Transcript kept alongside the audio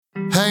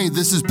Hey,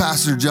 this is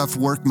Pastor Jeff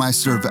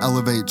Workmeister of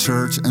Elevate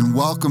Church, and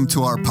welcome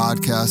to our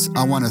podcast.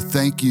 I want to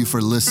thank you for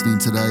listening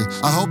today.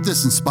 I hope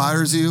this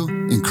inspires you,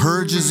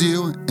 encourages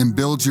you, and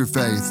builds your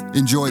faith.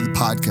 Enjoy the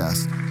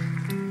podcast.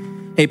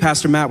 Hey,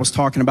 Pastor Matt was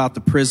talking about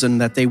the prison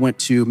that they went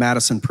to,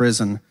 Madison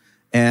Prison,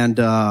 and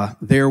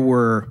there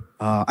were,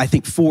 I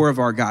think, 4 of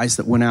our guys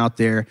that went out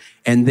there,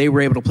 and they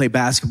were able to play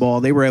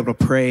basketball. They were able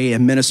to pray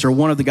and minister.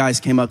 One of the guys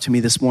came up to me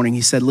this morning.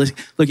 He said, look,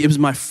 it was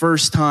my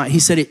first time. He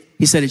said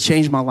it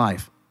changed my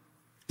life.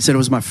 He said it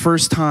was my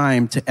first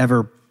time to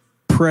ever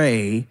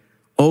pray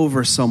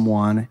over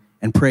someone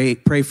and pray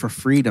for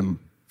freedom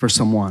for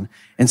someone.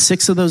 And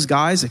 6 of those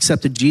guys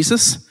accepted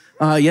Jesus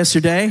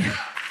yesterday.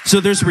 So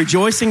there's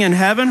rejoicing in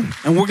heaven,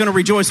 and we're going to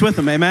rejoice with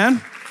them.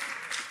 Amen.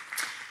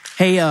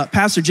 Hey,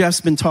 Pastor Jeff's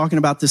been talking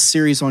about this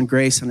series on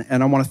grace,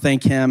 and I want to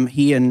thank him.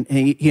 He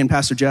and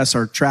Pastor Jess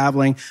are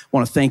traveling. I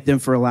want to thank them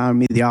for allowing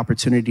me the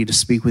opportunity to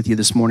speak with you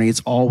this morning.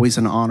 It's always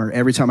an honor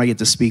every time I get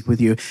to speak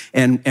with you.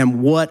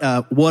 And what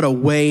a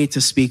way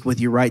to speak with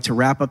you, right? To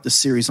wrap up the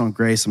series on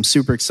grace. I'm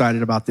super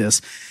excited about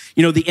this.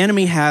 You know, the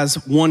enemy has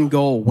one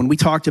goal. When we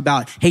talked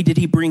about, hey, did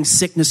he bring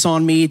sickness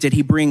on me? Did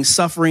he bring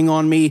suffering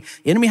on me?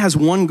 The enemy has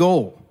one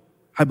goal,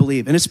 I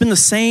believe. And it's been the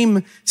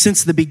same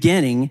since the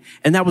beginning.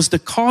 And that was to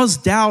cause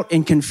doubt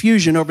and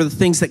confusion over the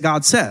things that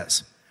God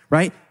says,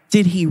 right?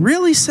 Did he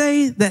really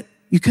say that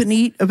you couldn't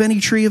eat of any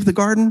tree of the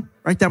garden,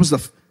 right? That was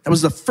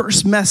the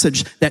first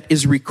message that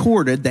is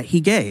recorded that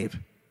he gave,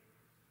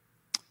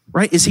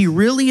 right? Is he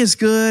really as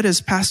good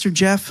as Pastor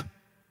Jeff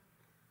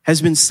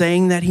has been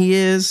saying that he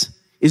is?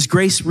 Is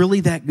grace really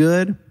that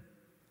good?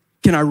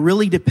 Can I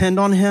really depend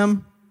on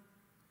him?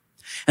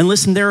 And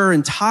listen, there are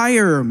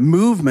entire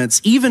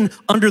movements, even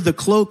under the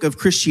cloak of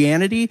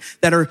Christianity,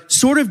 that are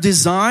sort of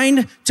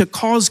designed to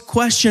cause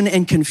question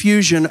and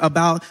confusion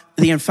about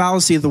the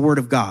infallibility of the Word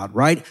of God,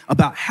 right?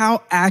 About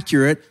how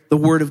accurate the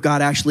Word of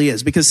God actually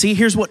is. Because see,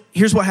 here's what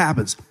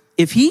happens.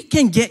 If he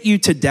can get you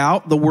to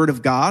doubt the Word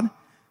of God,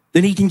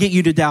 then he can get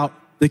you to doubt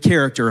the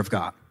character of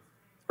God,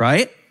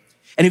 right?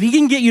 And if he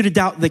can get you to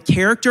doubt the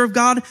character of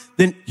God,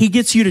 then he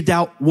gets you to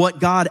doubt what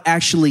God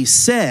actually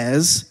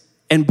says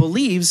and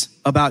believes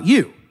about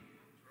you.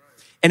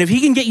 And if he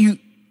can get you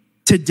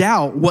to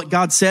doubt what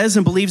God says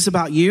and believes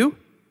about you,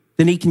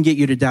 then he can get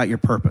you to doubt your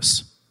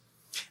purpose.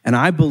 And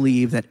I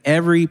believe that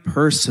every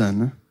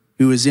person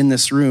who is in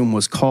this room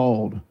was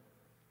called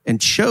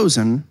and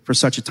chosen for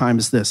such a time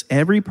as this.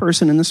 Every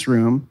person in this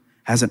room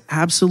has an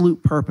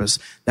absolute purpose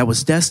that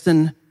was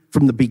destined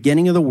from the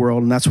beginning of the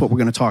world, and that's what we're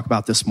going to talk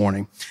about this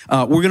morning.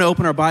 We're going to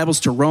open our Bibles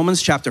to Romans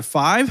chapter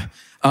 5.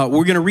 We're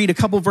going to read a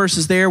couple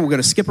verses there. We're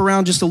going to skip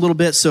around just a little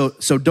bit, so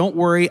don't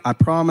worry. I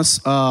promise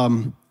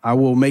I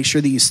will make sure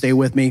that you stay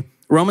with me.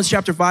 Romans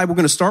chapter 5, we're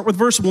going to start with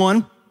verse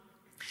 1.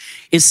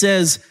 It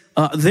says,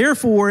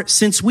 therefore,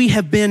 since we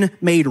have been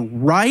made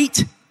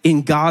right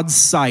in God's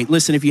sight.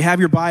 Listen, if you have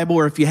your Bible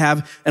or if you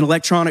have an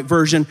electronic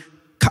version,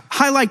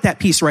 highlight that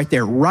piece right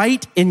there,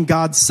 right in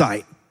God's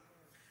sight.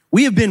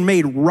 We have been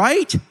made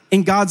right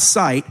in God's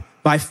sight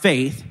by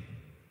faith.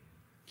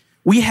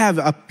 We have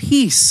a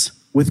peace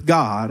with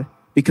God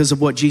because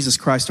of what Jesus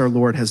Christ our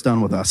Lord has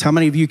done with us. How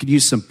many of you could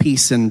use some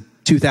peace in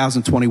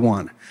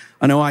 2021?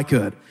 I know I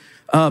could.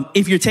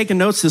 If you're taking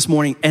notes this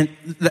morning, and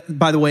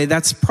by the way,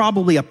 that's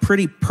probably a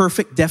pretty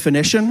perfect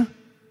definition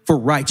for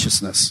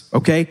righteousness,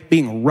 okay?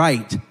 Being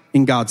right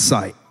in God's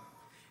sight.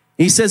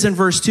 He says in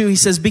verse 2, he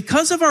says,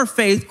 because of our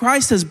faith,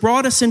 Christ has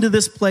brought us into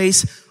this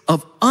place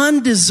of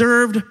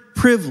undeserved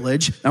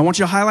privilege. Now, I want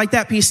you to highlight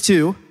that piece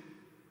too,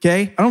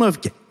 okay? I don't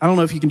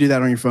know if you can do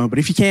that on your phone, but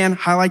if you can,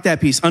 highlight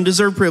that piece,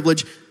 undeserved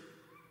privilege.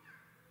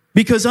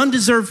 Because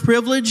undeserved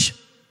privilege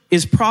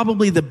is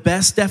probably the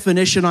best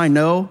definition I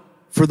know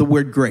for the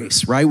word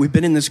grace, right? We've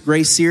been in this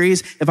grace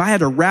series. If I had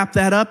to wrap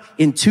that up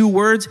in 2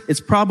 words,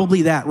 it's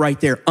probably that right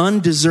there,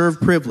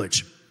 undeserved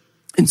privilege.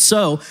 And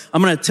so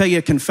I'm going to tell you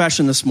a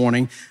confession this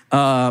morning.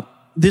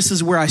 This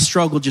is where I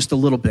struggle just a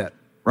little bit,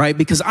 right?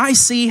 Because I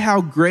see how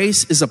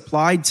grace is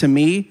applied to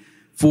me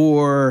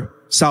for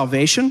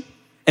salvation.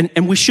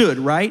 And we should,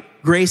 right?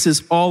 Grace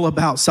is all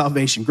about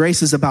salvation.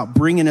 Grace is about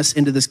bringing us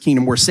into this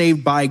kingdom. We're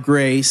saved by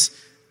grace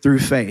through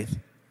faith.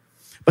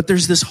 But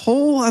there's this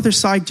whole other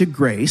side to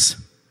grace,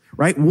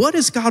 right? What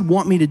does God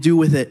want me to do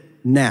with it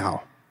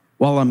now?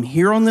 While I'm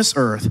here on this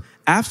earth,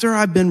 after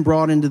I've been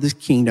brought into this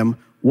kingdom,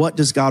 what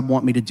does God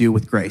want me to do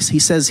with grace? He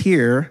says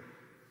here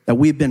that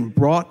we've been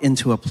brought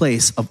into a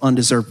place of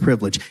undeserved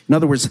privilege. In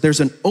other words,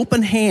 there's an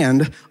open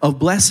hand of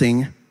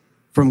blessing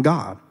from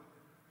God.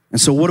 And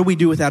so what do we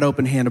do with that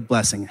open hand of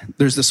blessing?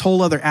 There's this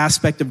whole other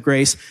aspect of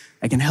grace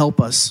that can help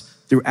us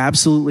through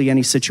absolutely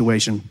any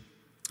situation.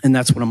 And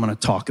that's what I'm going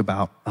to talk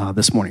about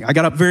this morning. I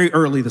got up very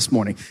early this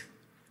morning.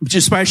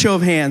 Just by a show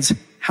of hands,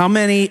 how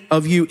many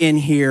of you in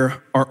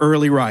here are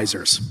early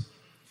risers?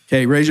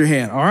 Okay, raise your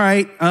hand. All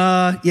right.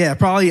 Yeah,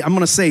 probably, I'm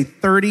going to say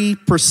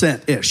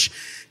 30%-ish.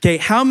 Okay,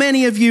 how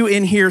many of you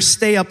in here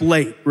stay up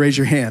late? Raise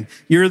your hand.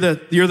 You're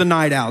the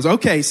night owls.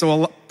 Okay,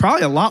 so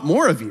probably a lot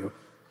more of you.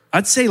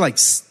 I'd say like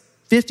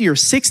 50 or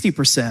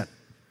 60%.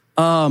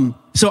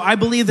 So I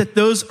believe that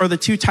those are the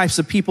two types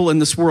of people in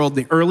this world,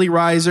 the early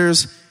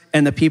risers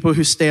and the people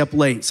who stay up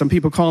late. Some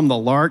people call them the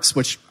larks,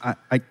 which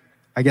I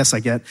guess I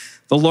get.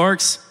 The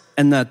larks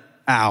and the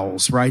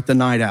owls, right? The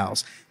night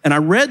owls. And I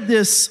read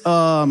this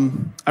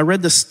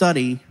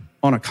study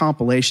on a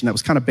compilation that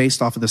was kind of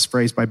based off of this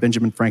phrase by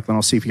Benjamin Franklin.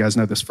 I'll see if you guys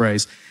know this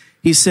phrase.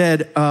 He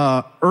said,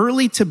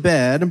 early to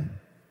bed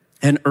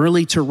and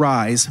early to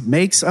rise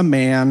makes a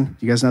man,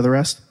 do you guys know the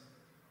rest?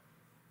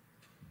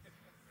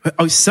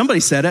 Oh,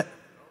 somebody said it.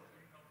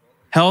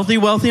 Healthy,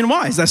 wealthy, and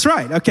wise. That's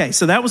right. Okay,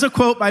 so that was a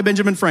quote by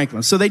Benjamin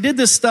Franklin. So they did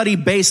this study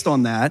based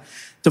on that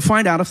to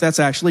find out if that's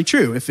actually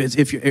true.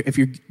 If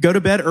you go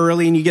to bed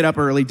early and you get up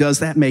early, does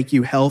that make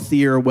you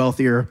healthier,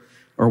 wealthier,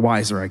 or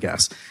wiser, I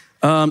guess?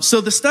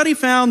 So the study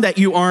found that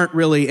you aren't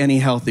really any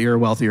healthier,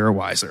 wealthier, or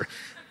wiser.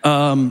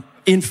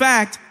 In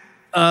fact,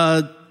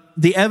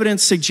 the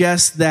evidence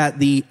suggests that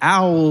the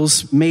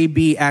owls may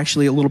be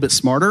actually a little bit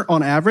smarter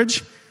on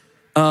average.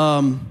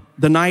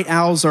 The night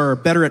owls are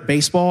better at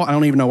baseball. I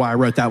don't even know why I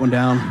wrote that one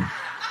down.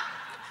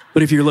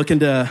 But if you're looking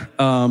to,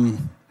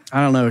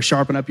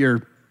 sharpen up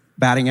your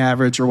batting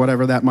average or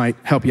whatever, that might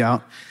help you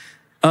out.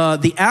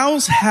 The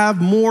owls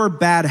have more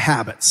bad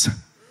habits,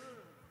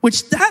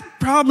 which that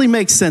probably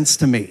makes sense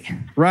to me,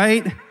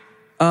 right?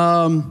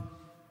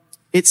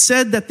 It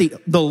said that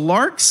the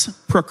larks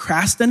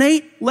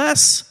procrastinate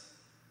less.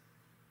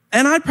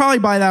 And I'd probably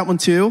buy that one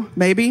too,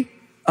 maybe.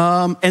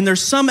 And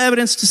there's some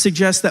evidence to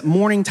suggest that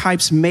morning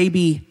types may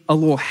be a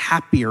little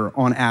happier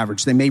on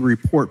average. They may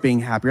report being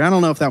happier. I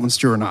don't know if that one's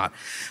true or not.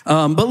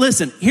 But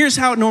listen, here's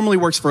how it normally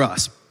works for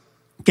us.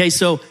 Okay,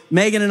 so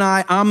Megan and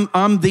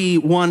I'm the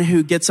one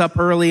who gets up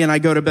early and I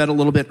go to bed a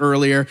little bit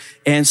earlier.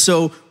 And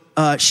so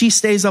she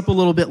stays up a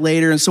little bit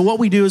later. And so what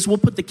we do is we'll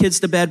put the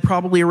kids to bed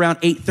probably around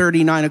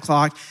 8:30, 9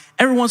 o'clock.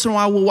 Every once in a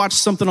while, we'll watch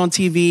something on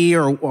TV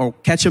or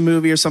catch a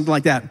movie or something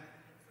like that.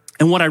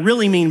 And what I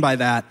really mean by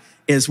that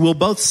is we'll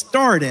both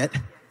start it.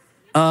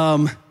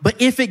 But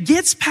if it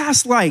gets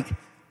past like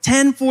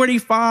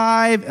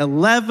 10:45,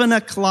 11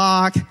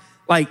 o'clock,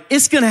 like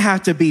it's going to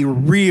have to be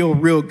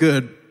real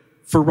good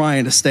for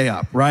Ryan to stay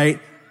up, right?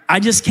 I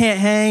just can't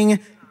hang.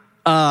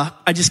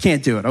 I just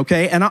can't do it,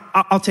 okay? And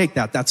I'll take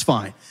that. That's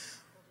fine.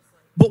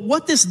 But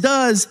what this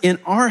does in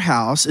our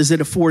house is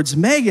it affords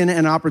Megan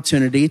an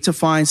opportunity to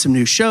find some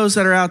new shows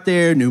that are out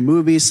there, new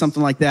movies,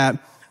 something like that.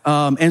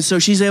 And so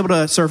she's able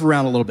to surf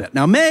around a little bit.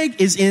 Now,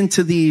 Meg is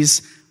into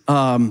these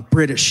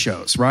British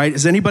shows, right?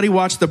 Has anybody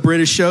watched the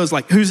British shows?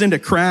 Like, who's into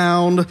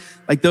Crown?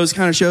 Like those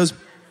kind of shows?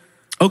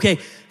 Okay,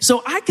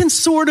 so I can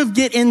sort of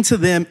get into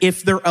them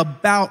if they're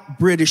about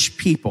British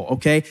people,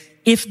 okay?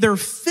 If they're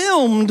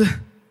filmed,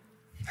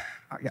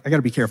 I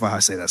gotta be careful how I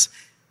say this.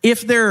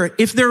 If they're,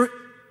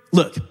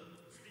 look,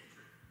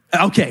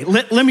 okay,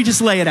 let me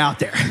just lay it out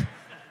there.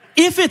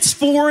 If it's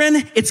foreign,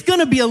 it's going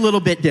to be a little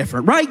bit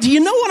different, right? Do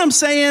you know what I'm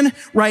saying?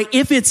 Right?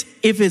 If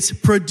it's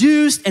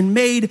produced and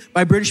made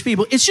by British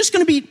people, it's just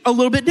going to be a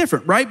little bit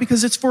different, right?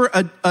 Because it's for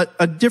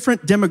a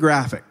different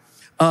demographic.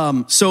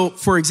 So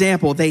for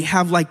example, they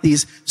have like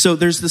these, so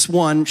there's this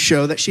one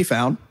show that she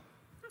found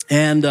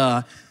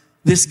and,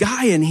 this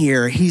guy in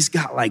here, he's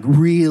got like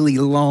really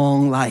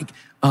long, like,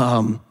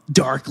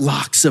 dark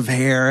locks of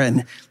hair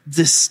and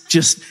this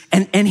just,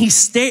 and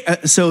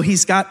so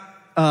he's got,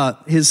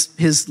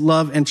 his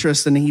love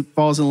interest and he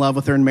falls in love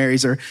with her and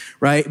marries her,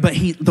 right? But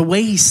the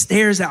way he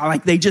stares out,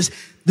 like there's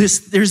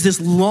this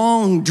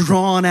long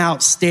drawn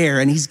out stare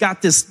and he's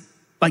got this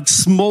like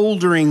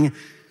smoldering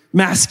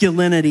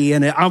masculinity.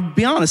 And I'll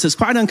be honest, it's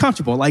quite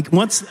uncomfortable. Like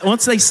once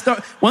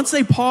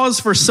they pause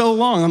for so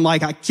long, I'm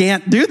like, I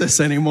can't do this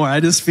anymore. I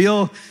just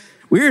feel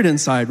weird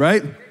inside,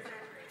 right?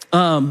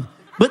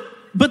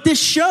 But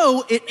this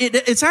show,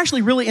 it's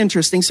actually really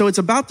interesting. So it's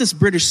about this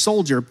British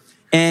soldier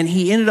and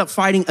he ended up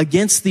fighting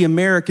against the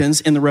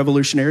Americans in the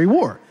Revolutionary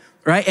War,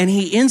 right? And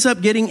he ends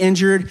up getting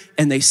injured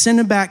and they send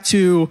him back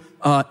to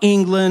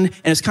England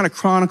and it's kind of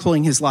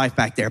chronicling his life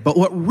back there. But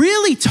what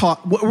really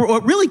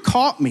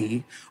caught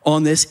me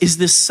on this is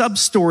this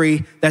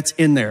sub-story that's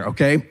in there,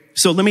 okay?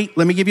 So let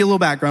me give you a little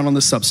background on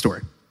this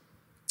sub-story.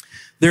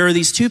 There are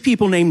these two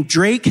people named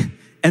Drake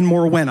and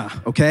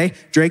Morwenna, okay?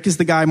 Drake is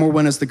the guy,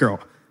 Morwenna's the girl.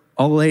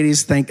 All the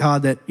ladies, thank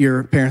God that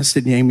your parents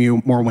didn't name you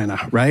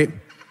Morwenna, right?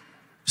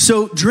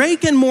 So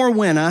Drake and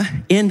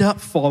Morwenna end up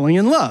falling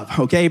in love,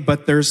 okay?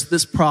 But there's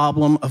this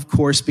problem, of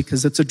course,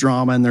 because it's a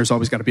drama and there's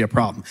always got to be a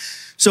problem.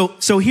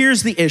 So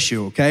here's the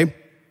issue, okay?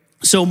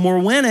 So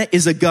Morwenna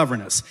is a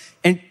governess.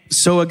 And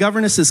so a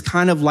governess is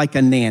kind of like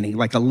a nanny,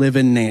 like a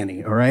live-in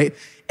nanny, all right?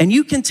 And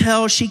you can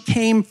tell she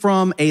came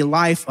from a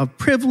life of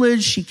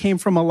privilege. She came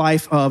from a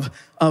life of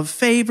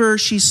favor.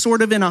 She's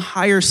sort of in a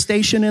higher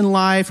station in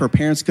life. Her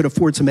parents could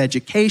afford some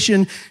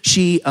education.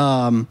 She's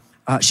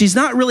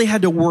not really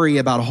had to worry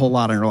about a whole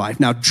lot in her life.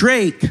 Now,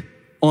 Drake,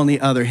 on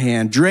the other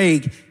hand,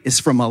 Drake is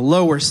from a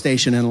lower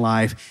station in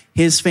life.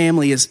 His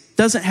family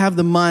doesn't have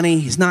the money.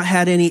 He's not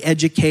had any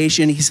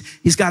education.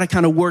 He's got to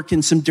kind of work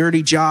in some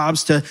dirty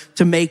jobs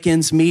to make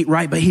ends meet,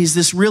 right? But he's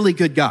this really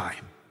good guy.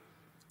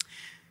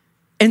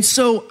 And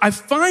so I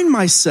find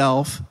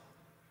myself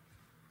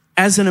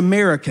as an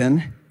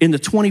American in the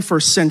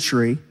 21st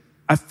century,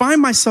 I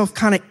find myself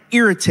kind of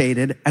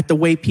irritated at the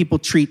way people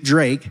treat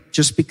Drake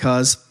just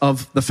because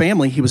of the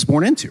family he was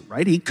born into,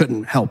 right? He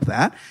couldn't help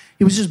that.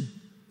 He was just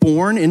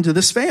born into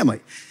this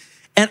family.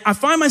 And I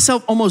find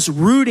myself almost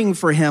rooting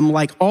for him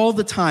like all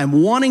the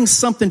time, wanting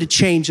something to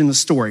change in the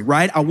story,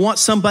 right? I want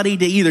somebody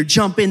to either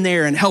jump in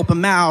there and help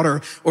him out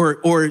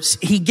or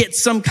he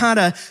gets some kind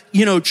of,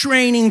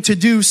 training to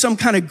do some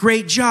kind of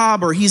great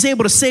job, or he's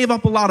able to save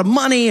up a lot of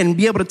money and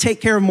be able to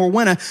take care of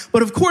Morwenna.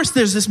 But of course,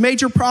 there's this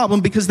major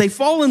problem because they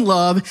fall in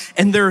love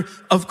and they're,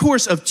 of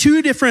course, of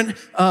two different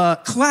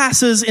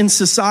classes in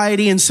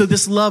society. And so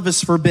this love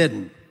is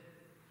forbidden.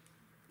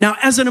 Now,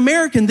 as an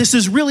American, this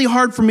is really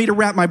hard for me to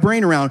wrap my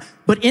brain around.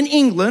 But in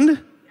England,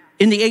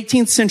 in the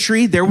 18th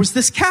century, there was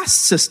this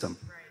caste system.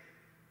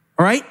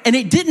 All right? And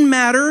it didn't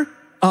matter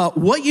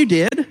what you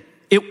did.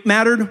 It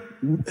mattered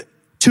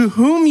to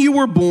whom you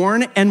were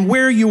born and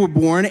where you were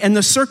born and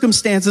the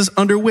circumstances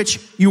under which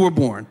you were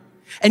born.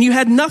 And you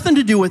had nothing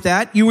to do with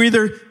that. You were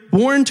either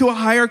born to a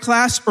higher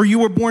class or you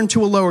were born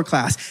to a lower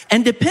class.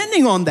 And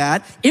depending on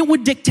that, it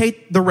would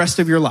dictate the rest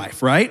of your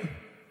life, right?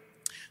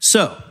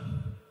 So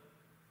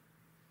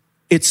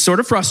it's sort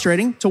of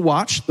frustrating to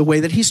watch the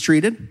way that he's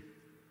treated.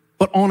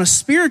 But on a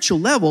spiritual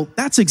level,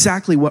 that's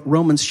exactly what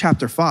Romans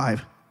chapter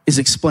 5 is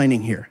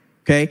explaining here,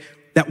 okay?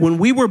 That when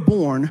we were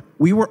born,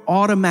 we were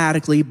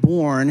automatically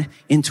born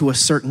into a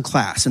certain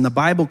class. And the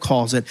Bible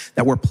calls it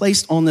that we're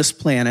placed on this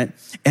planet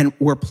and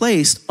we're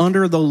placed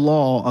under the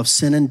law of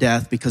sin and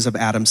death because of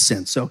Adam's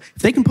sin. So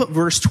if they can put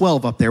verse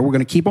 12 up there, we're going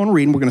to keep on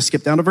reading. We're going to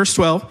skip down to verse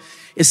 12.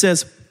 It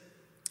says,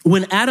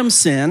 when Adam's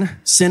sin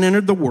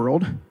entered the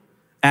world,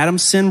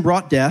 Adam's sin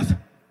brought death,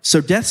 so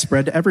death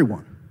spread to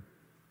everyone.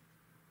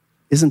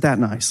 Isn't that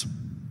nice?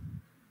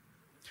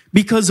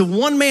 Because of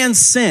one man's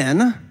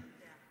sin,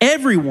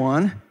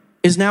 everyone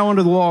is now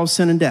under the law of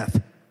sin and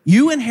death.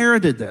 You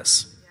inherited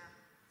this.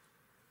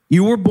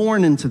 You were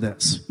born into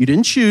this. You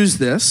didn't choose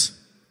this.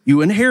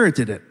 You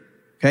inherited it.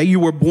 Okay? You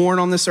were born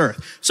on this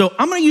earth. So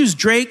I'm going to use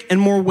Drake and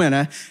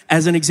Morwenna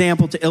as an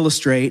example to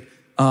illustrate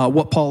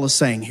what Paul is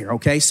saying here,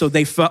 okay? So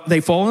they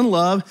fall in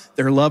love.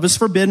 Their love is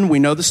forbidden. We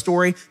know the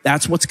story.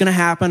 That's what's going to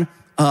happen.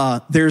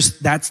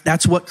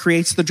 That's what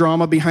creates the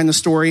drama behind the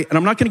story. And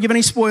I'm not going to give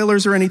any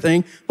spoilers or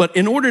anything, but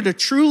in order to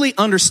truly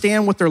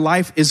understand what their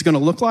life is going to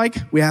look like,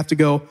 we have to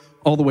go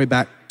all the way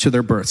back to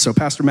their birth. So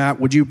Pastor Matt,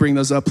 would you bring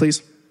those up,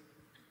 please?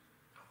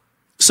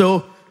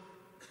 So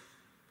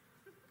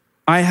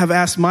I have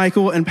asked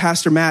Michael and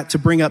Pastor Matt to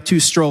bring up two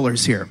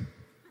strollers here,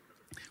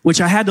 which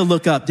I had to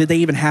look up. Did they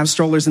even have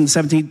strollers in the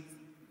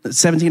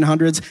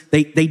 1700s?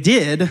 They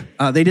did.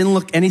 They didn't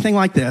look anything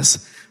like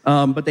this,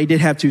 but they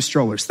did have two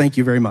strollers. Thank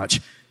you very much.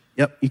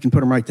 Yep, you can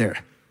put them right there.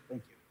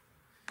 Thank you.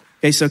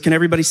 Okay, so can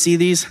everybody see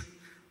these?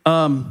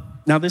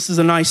 Now this is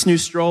a nice new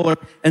stroller,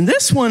 and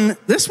this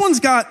one's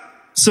got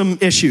some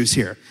issues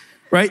here,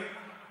 right?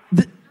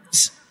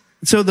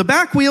 So the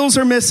back wheels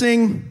are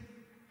missing.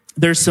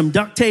 There's some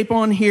duct tape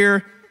on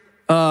here.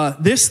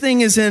 This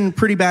thing is in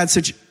pretty bad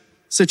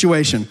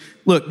situation.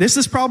 Look, this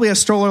is probably a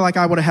stroller like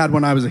I would have had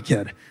when I was a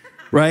kid.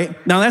 Right?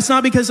 Now, that's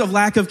not because of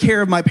lack of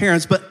care of my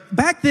parents, but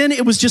back then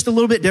it was just a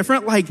little bit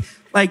different.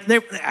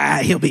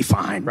 He'll be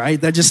fine, right?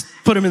 They just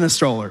put him in the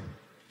stroller.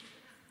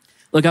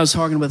 Look, I was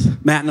talking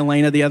with Matt and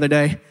Elena the other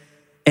day,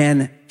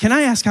 and can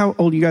I ask how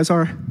old you guys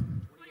are? 25.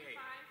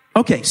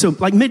 Okay, so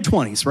like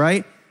mid-20s,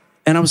 right?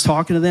 And I was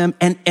talking to them,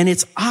 and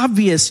it's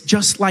obvious,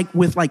 just like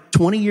with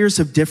 20 years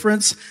of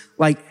difference,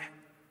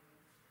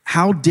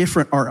 how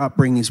different our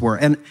upbringings were.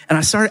 And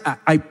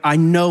I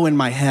know in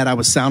my head I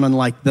was sounding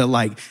like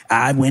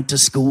I went to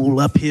school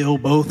uphill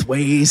both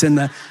ways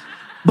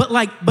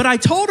but I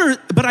told her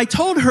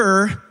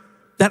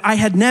that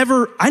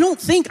I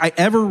don't think I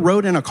ever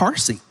rode in a car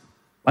seat.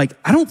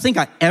 I don't think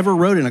I ever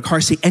rode in a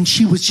car seat. And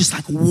she was just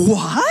like,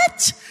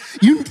 what?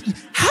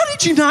 How are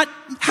you not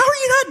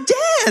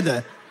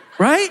dead?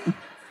 Right?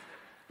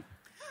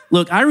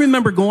 Look, I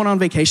remember going on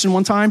vacation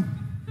one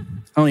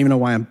time. I don't even know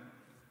why I'm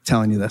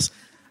telling you this.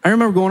 I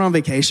remember going on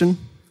vacation.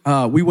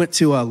 We went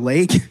to a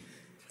lake,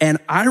 and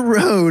I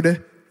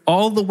rode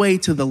all the way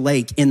to the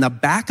lake in the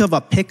back of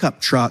a pickup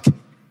truck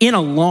in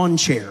a lawn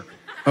chair,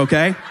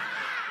 okay?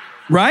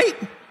 Right?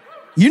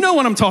 You know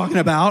what I'm talking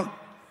about.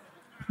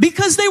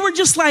 Because they were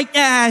just like,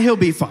 he'll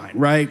be fine,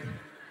 right?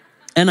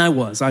 And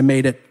I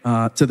made it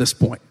to this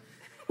point.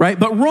 Right?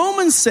 But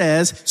Romans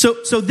says,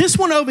 so this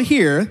one over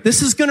here,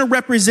 this is going to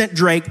represent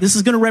Drake. This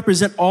is going to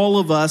represent all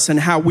of us and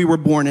how we were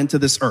born into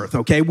this earth,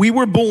 okay? We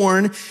were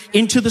born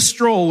into the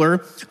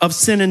stroller of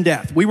sin and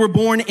death. We were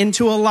born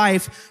into a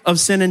life of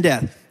sin and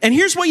death. And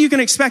here's what you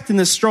can expect in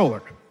this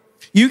stroller.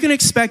 You can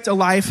expect a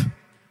life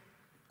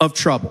of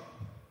trouble.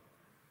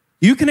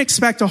 You can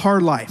expect a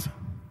hard life.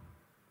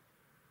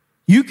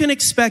 You can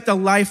expect a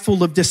life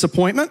full of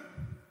disappointment.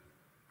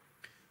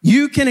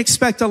 You can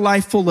expect a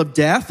life full of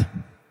death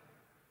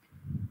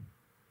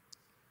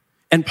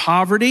and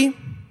poverty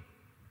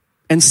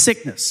and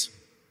sickness,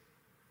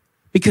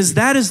 because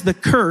that is the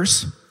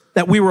curse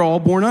that we were all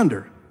born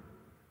under.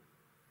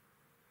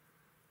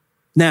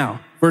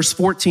 Now, verse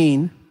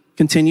 14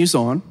 continues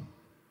on.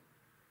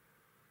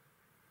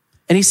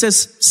 And he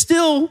says,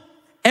 still,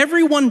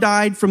 everyone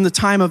died from the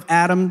time of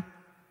Adam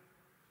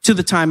to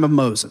the time of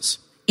Moses,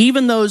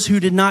 even those who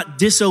did not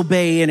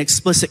disobey an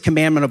explicit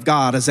commandment of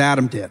God as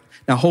Adam did.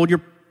 Now hold your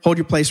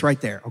place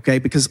right there, okay?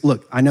 Because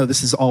look, I know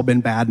this has all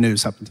been bad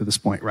news up until this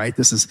point, right?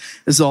 This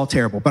is all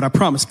terrible, but I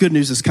promise good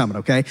news is coming,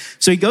 okay?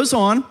 So he goes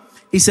on,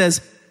 he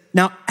says,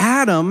 now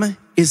Adam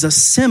is a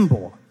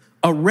symbol,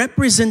 a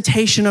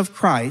representation of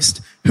Christ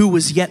who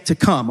was yet to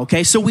come,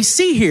 okay? So we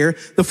see here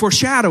the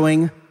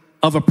foreshadowing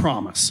of a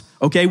promise,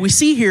 okay? We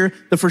see here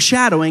the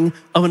foreshadowing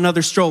of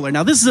another stroller.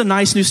 Now, this is a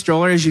nice new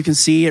stroller. As you can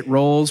see, it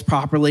rolls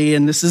properly,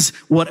 and this is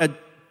what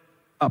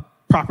a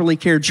properly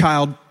cared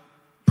child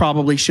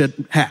probably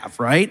should have,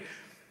 right?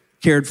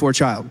 Cared for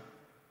child.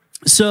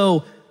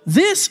 So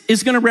this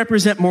is going to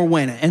represent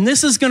Morwenna, and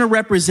this is going to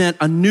represent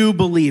a new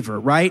believer,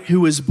 right?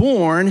 Who is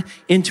born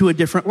into a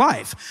different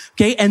life,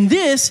 okay? And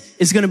this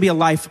is going to be a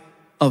life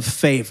of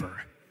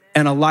favor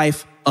and a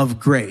life of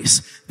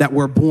grace that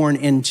we're born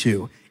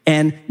into.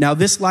 And now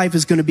this life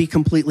is going to be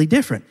completely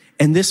different.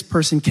 And this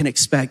person can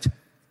expect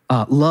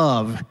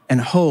love and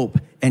hope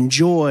and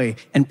joy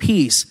and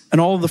peace and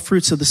all of the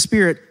fruits of the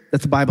Spirit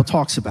that the Bible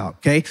talks about,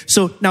 okay?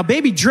 So now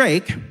baby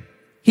Drake,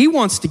 he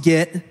wants to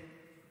get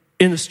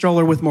in the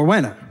stroller with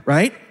Morwenna,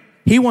 right?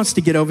 He wants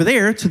to get over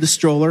there to the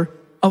stroller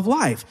of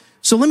life.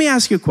 So let me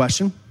ask you a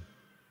question.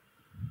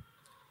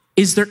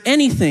 Is there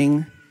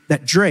anything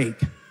that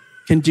Drake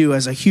can do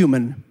as a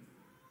human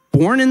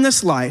born in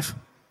this life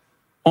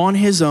on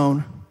his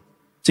own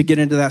to get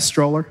into that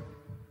stroller?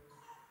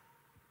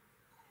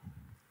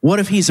 What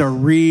if he's a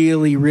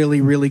really, really,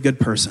 really good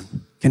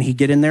person? Can he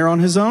get in there on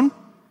his own?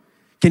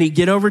 Can he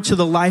get over to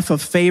the life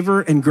of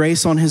favor and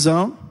grace on his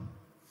own?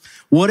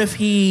 What if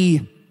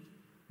he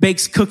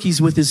bakes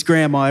cookies with his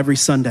grandma every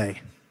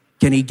Sunday?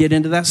 Can he get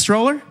into that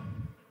stroller?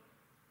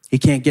 He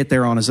can't get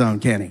there on his own,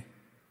 can he?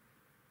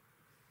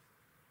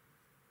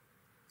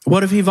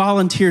 What if he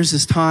volunteers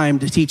his time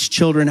to teach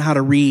children how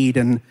to read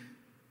and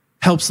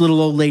helps little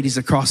old ladies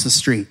across the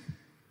street?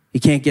 He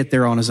can't get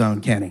there on his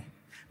own, can he?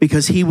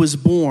 Because he was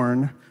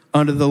born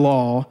under the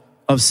law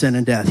of sin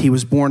and death. He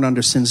was born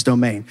under sin's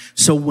domain.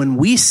 So when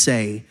we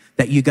say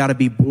that you got to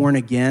be born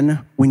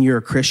again when you're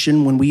a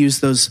Christian, when we use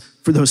those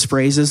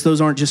phrases,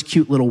 those aren't just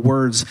cute little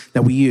words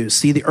that we use.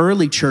 See, the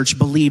early church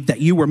believed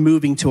that you were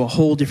moving to a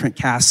whole different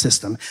caste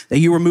system, that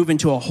you were moving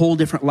to a whole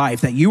different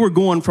life, that you were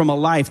going from a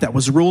life that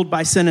was ruled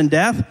by sin and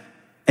death,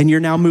 and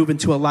you're now moving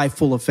to a life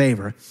full of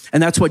favor.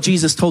 And that's what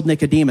Jesus told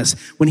Nicodemus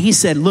when he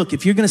said, look,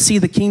 if you're going to see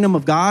the kingdom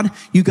of God,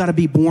 you got to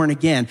be born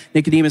again.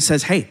 Nicodemus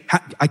says, hey,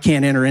 I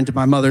can't enter into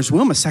my mother's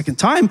womb a second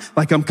time.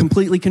 Like, I'm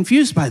completely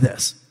confused by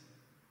this.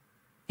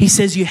 He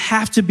says you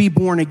have to be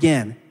born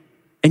again,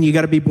 and you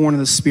got to be born of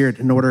the Spirit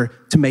in order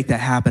to make that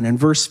happen. And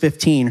verse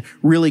 15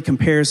 really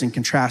compares and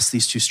contrasts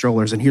these two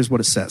strollers. And here's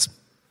what it says.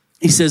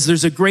 He says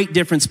there's a great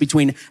difference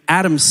between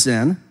Adam's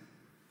sin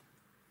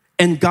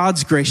and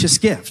God's gracious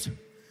gift.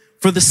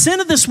 For the sin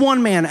of this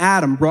one man,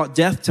 Adam, brought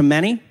death to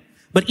many,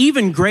 but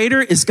even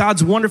greater is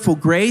God's wonderful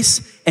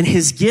grace and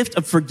his gift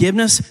of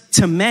forgiveness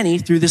to many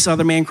through this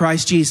other man,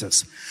 Christ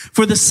Jesus.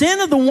 For the sin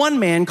of the one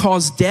man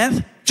caused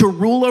death to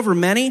rule over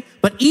many,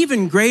 but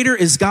even greater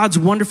is God's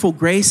wonderful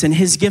grace and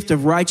his gift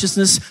of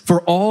righteousness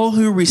for all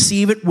who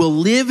receive it will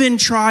live in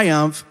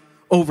triumph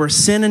over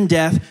sin and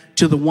death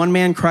to the one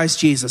man, Christ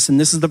Jesus. And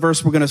this is the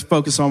verse we're going to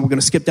focus on. We're going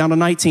to skip down to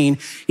 19.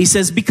 He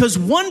says, because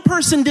one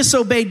person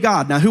disobeyed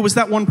God. Now, who was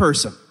that one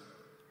person?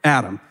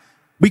 Adam.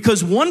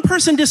 Because one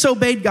person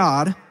disobeyed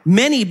God,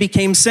 many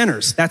became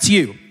sinners. That's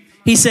you.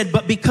 He said,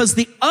 but because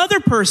the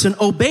other person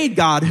obeyed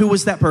God, who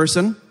was that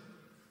person?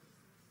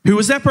 Who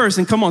was that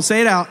person? Come on,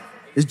 say it out.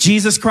 It's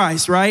Jesus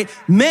Christ, right?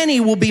 Many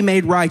will be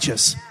made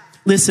righteous.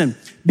 Listen,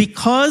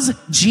 because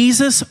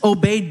Jesus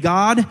obeyed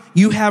God,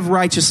 you have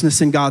righteousness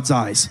in God's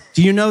eyes.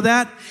 Do you know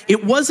that?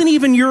 It wasn't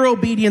even your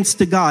obedience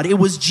to God. It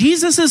was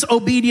Jesus's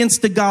obedience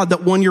to God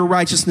that won your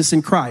righteousness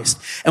in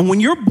Christ. And when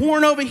you're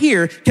born over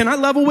here, can I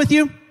level with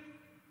you?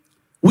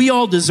 We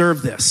all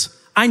deserve this.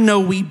 I know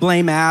we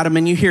blame Adam,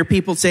 and you hear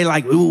people say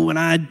like, ooh, when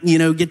I,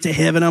 get to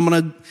heaven, I'm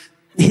going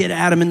to hit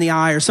Adam in the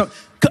eye or something.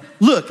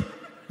 Look,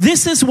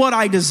 this is what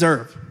I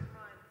deserve.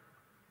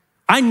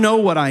 I know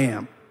what I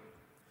am.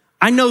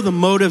 I know the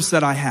motives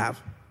that I have.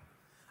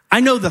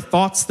 I know the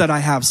thoughts that I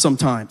have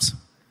sometimes.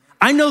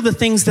 I know the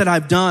things that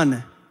I've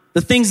done,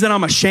 the things that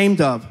I'm ashamed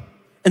of,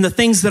 and the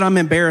things that I'm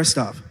embarrassed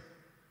of.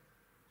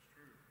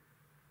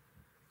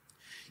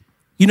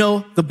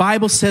 The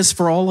Bible says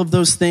for all of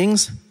those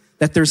things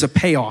that there's a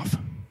payoff.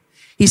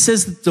 He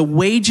says that the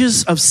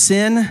wages of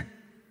sin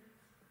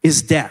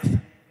is death.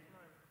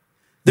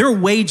 Their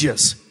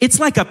wages, it's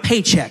like a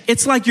paycheck.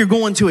 It's like you're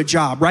going to a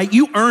job, right?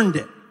 You earned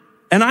it.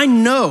 And I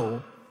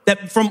know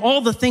that from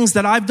all the things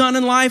that I've done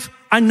in life,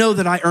 I know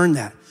that I earned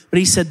that. But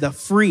he said the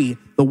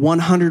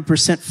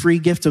 100% free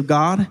gift of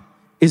God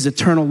is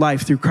eternal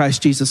life through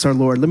Christ Jesus our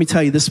Lord. Let me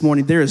tell you this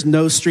morning, there is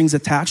no strings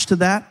attached to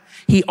that.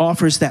 He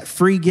offers that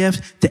free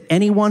gift to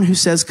anyone who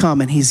says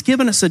come. And he's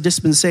given us a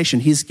dispensation.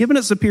 He's given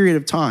us a period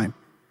of time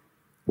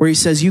where he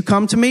says, you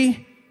come to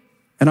me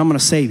and I'm going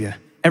to save you.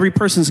 Every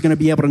person is going to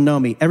be able to know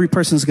me. Every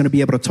person is going to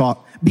be able to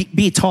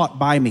be taught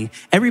by me.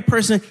 Every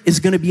person is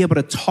going to be able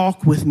to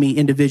talk with me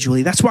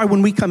individually. That's why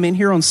when we come in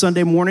here on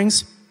Sunday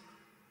mornings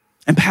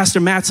and Pastor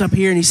Matt's up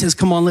here and he says,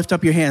 come on, lift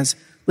up your hands.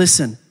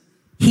 Listen,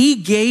 he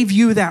gave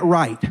you that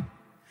right.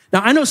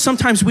 Now, I know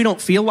sometimes we don't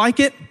feel like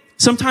it.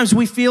 Sometimes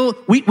we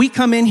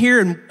come in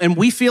here and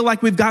we feel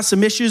like we've got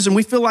some issues and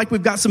we feel like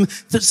we've got some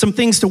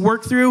things to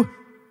work through.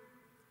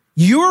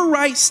 Your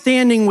right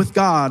standing with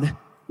God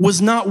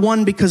was not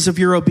won because of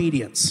your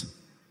obedience.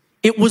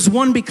 It was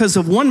won because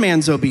of one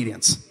man's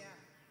obedience. Yeah.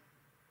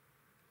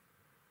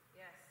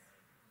 Yes.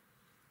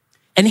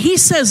 And he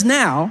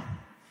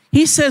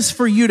says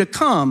for you to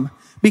come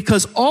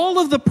because all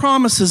of the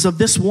promises of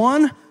this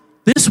one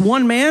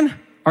man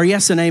are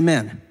yes and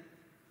amen.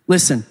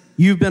 Listen,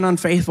 you've been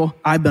unfaithful,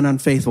 I've been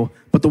unfaithful,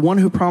 but the one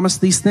who promised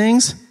these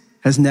things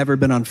has never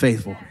been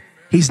unfaithful.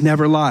 He's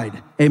never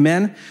lied.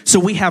 Amen? So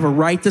we have a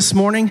right this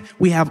morning.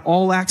 We have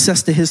all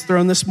access to his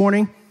throne this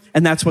morning.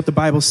 And that's what the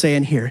Bible's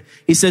saying here.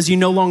 He says you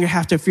no longer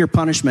have to fear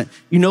punishment.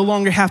 You no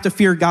longer have to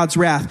fear God's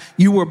wrath.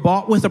 You were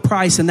bought with a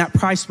price, and that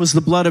price was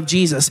the blood of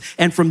Jesus.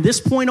 And from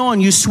this point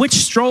on, you switch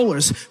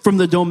strollers from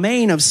the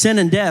domain of sin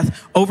and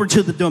death over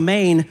to the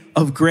domain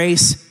of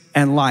grace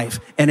and life.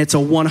 And it's a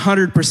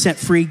 100%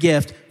 free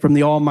gift from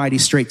the Almighty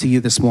straight to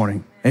you this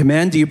morning.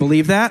 Amen? Do you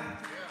believe that?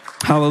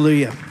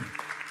 Hallelujah.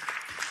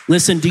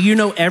 Listen, do you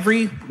know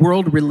every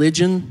world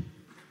religion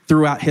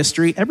throughout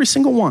history, every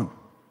single one,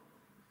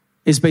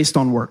 is based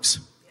on works?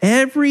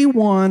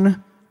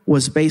 Everyone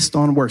was based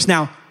on works.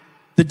 Now,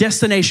 the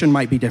destination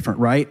might be different,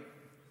 right?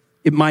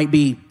 It might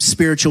be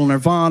spiritual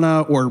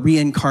nirvana or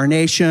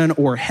reincarnation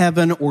or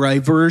heaven or a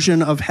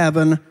version of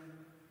heaven.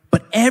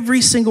 But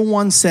every single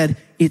one said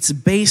it's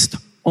based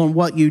on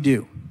what you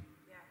do.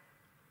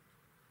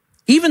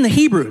 Even the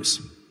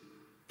Hebrews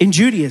in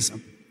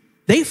Judaism,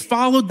 they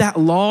followed that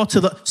law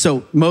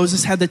so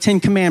Moses had the 10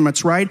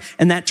 commandments, right?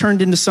 And that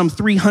turned into some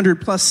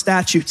 300 plus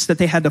statutes that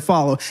they had to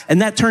follow.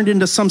 And that turned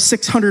into some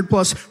 600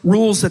 plus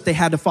rules that they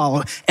had to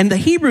follow. And the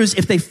Hebrews,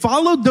 if they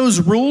followed those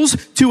rules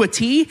to a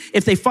T,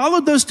 if they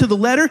followed those to the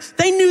letter,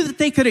 they knew that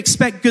they could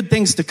expect good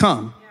things to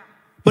come.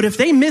 But if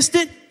they missed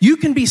it, you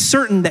can be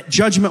certain that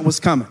judgment was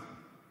coming.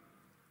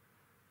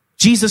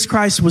 Jesus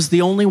Christ was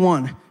the only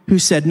one who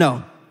said,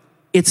 no,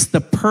 it's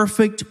the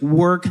perfect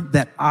work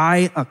that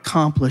I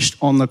accomplished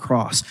on the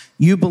cross.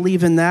 You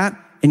believe in that,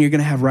 and you're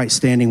going to have right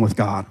standing with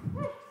God.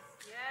 Yes.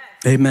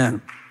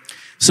 Amen.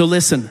 So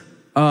listen,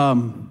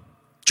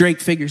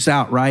 Drake figures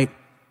out, right?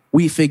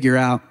 We figure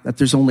out that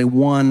there's only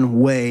one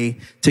way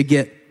to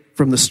get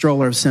from the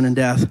stroller of sin and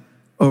death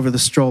over the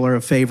stroller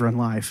of favor and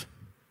life.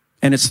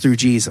 And it's through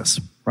Jesus,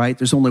 right?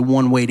 There's only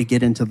one way to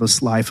get into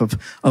this life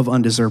of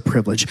undeserved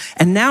privilege.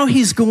 And now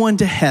he's going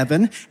to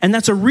heaven, and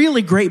that's a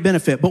really great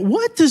benefit. But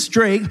what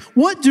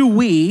do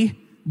we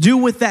do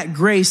with that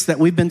grace that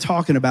we've been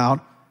talking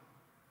about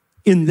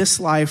in this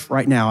life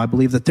right now? I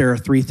believe that there are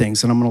 3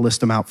 things, and I'm going to list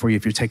them out for you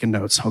if you're taking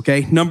notes,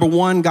 okay? Number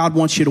 1, God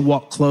wants you to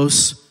walk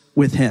close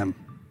with him,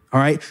 all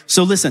right?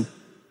 So listen,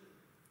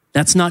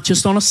 that's not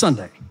just on a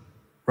Sunday.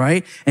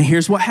 Right? And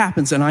here's what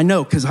happens. And I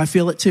know, because I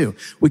feel it too.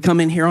 We come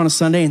in here on a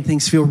Sunday and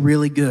things feel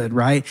really good,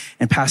 right?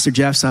 And Pastor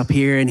Jeff's up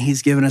here and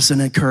he's giving us an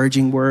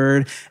encouraging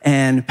word.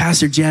 And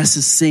Pastor Jess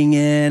is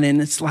singing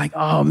and it's like,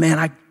 oh man,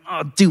 I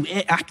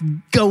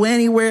can go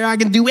anywhere. I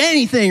can do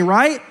anything,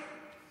 right?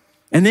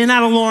 And then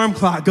that alarm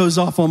clock goes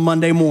off on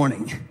Monday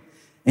morning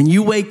and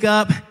you wake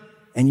up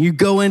and you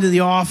go into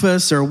the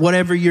office or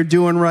whatever you're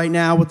doing right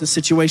now with the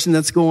situation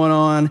that's going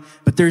on.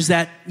 But there's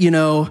that,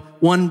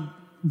 one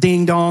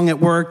ding dong at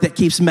work that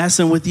keeps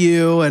messing with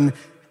you. And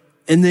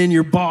then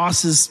your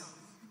boss is,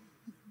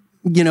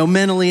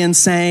 mentally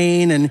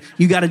insane and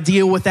you got to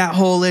deal with that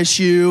whole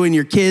issue and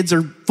your kids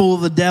are full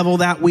of the devil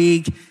that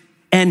week.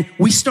 And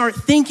we start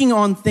thinking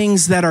on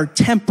things that are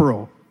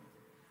temporal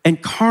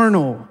and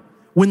carnal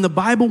when the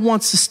Bible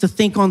wants us to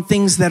think on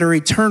things that are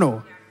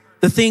eternal.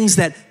 The things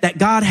that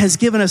God has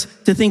given us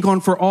to think on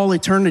for all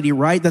eternity,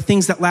 right? The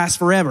things that last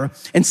forever.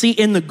 And see,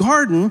 in the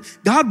garden,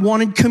 God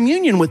wanted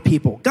communion with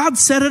people. God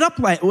set it up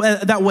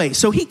that way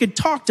so he could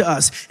talk to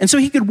us and so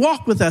he could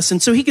walk with us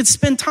and so he could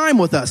spend time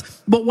with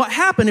us. But what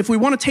happened, if we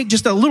want to take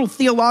just a little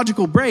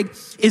theological break,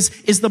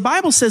 is the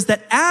Bible says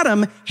that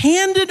Adam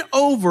handed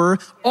over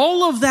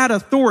all of that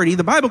authority.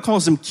 The Bible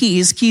calls them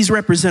keys. Keys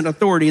represent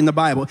authority in the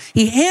Bible.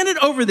 He handed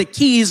over the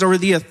keys or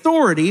the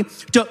authority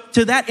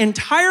to that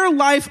entire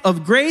life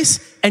of grace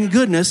and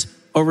goodness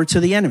over to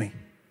the enemy,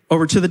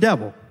 over to the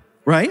devil,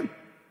 right?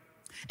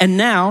 And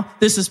now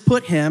this has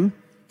put him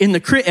in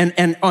the crib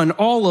and on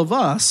all of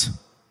us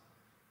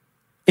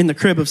in the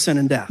crib of sin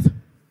and death.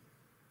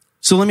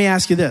 So let me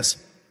ask you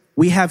this.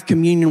 We have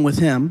communion with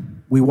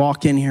him. We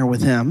walk in here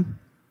with him.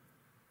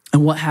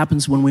 And what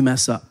happens when we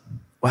mess up?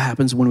 What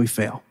happens when we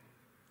fail?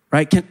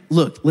 Right?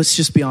 Look, let's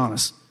just be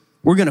honest.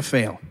 We're going to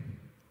fail.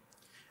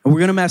 And we're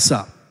going to mess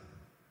up.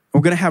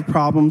 We're going to have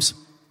problems.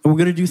 And we're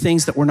going to do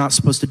things that we're not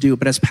supposed to do.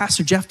 But as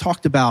Pastor Jeff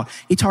talked about,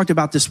 he talked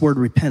about this word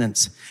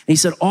repentance. And he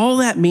said, all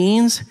that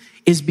means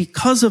is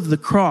because of the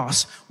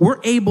cross, we're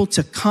able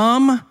to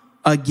come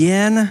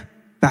again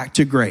back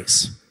to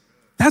grace.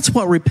 That's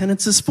what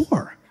repentance is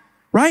for,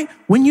 right?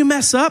 When you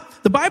mess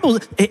up, the Bible,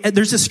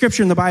 there's a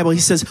scripture in the Bible. He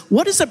says,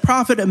 what does it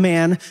profit a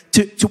man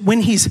to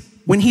when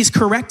he's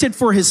corrected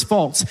for his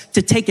faults,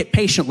 to take it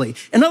patiently?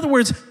 In other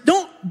words,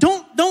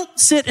 don't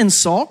sit and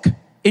sulk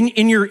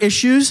in your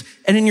issues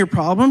and in your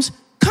problems.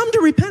 Come to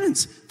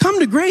repentance, come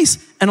to grace,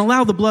 and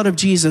allow the blood of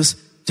Jesus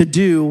to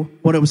do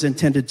what it was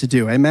intended to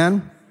do.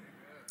 Amen?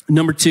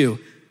 Number 2,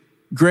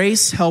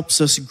 grace helps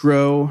us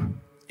grow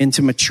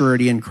into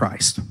maturity in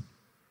Christ.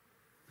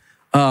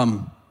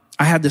 I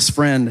had this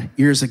friend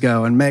years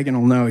ago, and Megan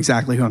will know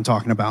exactly who I'm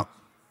talking about.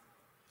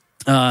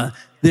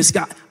 This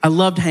guy, I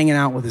loved hanging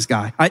out with this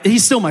guy.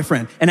 He's still my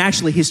friend, and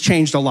actually he's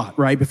changed a lot,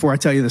 right? Before I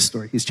tell you this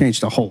story, he's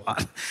changed a whole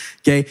lot,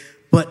 okay?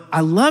 But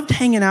I loved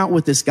hanging out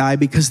with this guy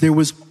because there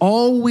was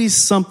always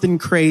something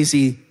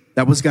crazy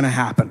that was going to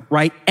happen,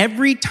 right?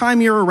 Every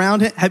time you're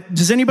around it,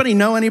 does anybody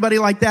know anybody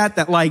like that?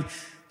 That like,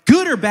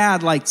 good or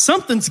bad, like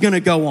something's going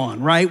to go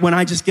on, right? When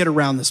I just get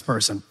around this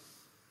person.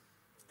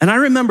 And I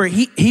remember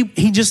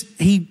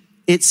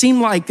it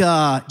seemed like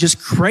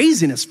just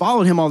craziness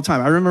followed him all the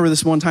time. I remember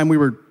this one time we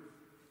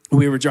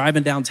were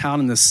driving downtown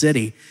in the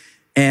city,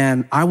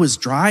 and I was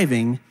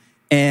driving,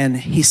 and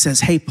he says,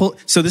 hey,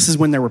 so this is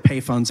when there were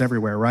payphones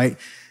everywhere, right?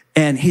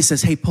 And he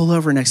says, hey, pull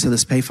over next to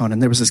this payphone.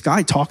 And there was this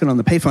guy talking on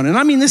the payphone. And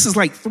I mean, this is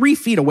like 3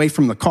 feet away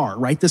from the car,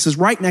 right? This is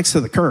right next to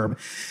the curb.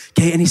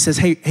 Okay. And he says,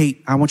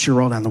 hey, I want you to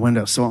roll down the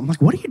window. So I'm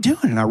like, what are you doing?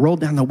 And I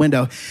rolled down the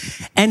window,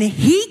 and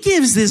he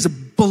gives this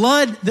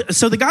blood.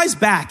 So the guy's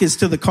back is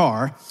to the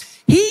car.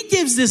 He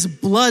gives this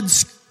blood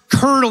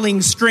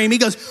curdling scream. He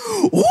goes,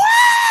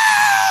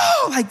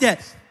 wow, like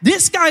that.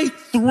 This guy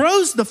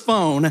throws the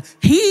phone.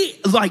 He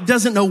like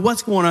doesn't know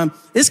what's going on.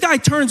 This guy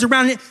turns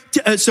around.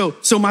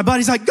 So my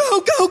buddy's like,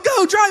 go,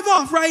 drive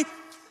off, right?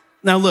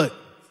 Now look,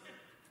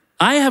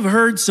 I have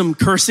heard some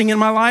cursing in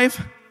my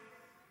life.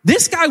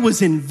 This guy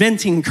was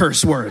inventing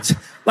curse words.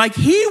 Like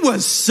he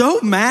was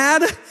so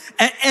mad.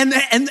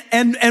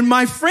 And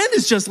my friend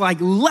is just like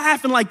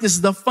laughing like this is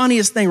the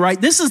funniest thing,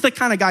 right? This is the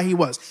kind of guy he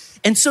was.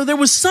 And so there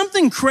was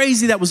something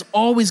crazy that was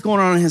always going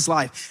on in his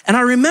life. And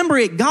I remember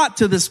it got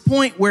to this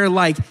point where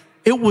like,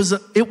 it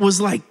was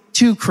like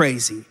too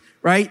crazy,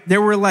 right? There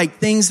were like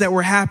things that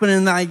were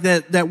happening like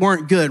that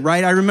weren't good,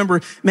 right? I remember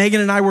Megan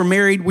and I were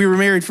married. We were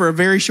married for a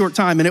very short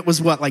time, and it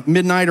was like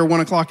midnight or 1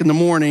 o'clock in the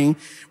morning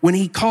when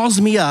he calls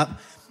me up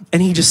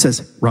and he just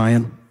says,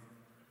 Ryan,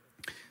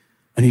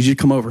 I need you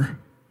to come over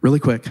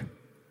really quick.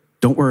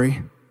 Don't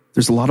worry.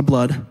 There's a lot of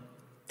blood.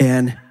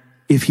 And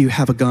if you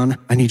have a gun,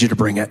 I need you to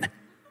bring it.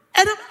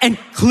 And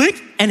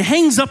click and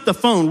hangs up the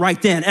phone right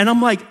then. And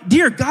I'm like,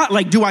 dear God,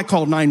 like, do I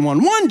call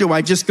 911? Do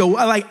I just go,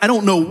 like, I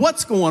don't know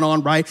what's going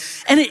on, right?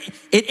 And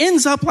it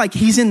ends up like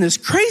he's in this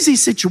crazy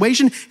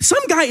situation.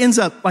 Some guy ends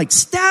up like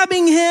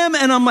stabbing him.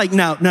 And I'm like,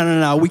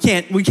 no, we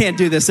can't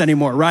do this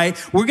anymore, right?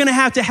 We're going to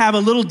have a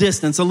little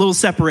distance, a little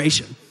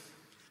separation.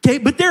 Okay,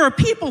 but there are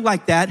people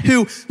like that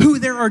who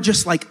there are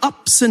just like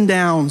ups and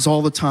downs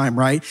all the time,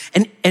 right?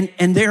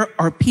 And there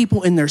are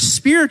people in their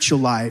spiritual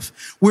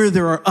life where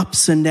there are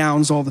ups and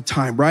downs all the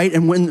time, right?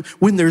 And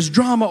when there's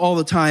drama all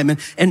the time,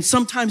 and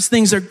sometimes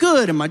things are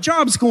good and my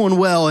job's going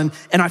well, and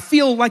I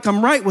feel like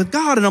I'm right with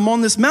God and I'm on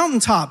this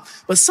mountaintop.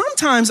 But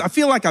sometimes I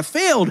feel like I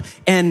failed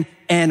and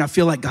I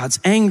feel like God's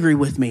angry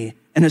with me.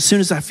 And as soon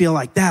as I feel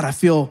like that, I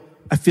feel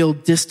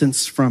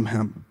distance from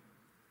him,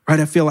 right?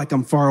 I feel like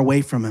I'm far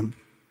away from him.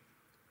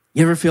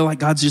 You ever feel like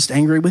God's just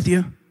angry with you?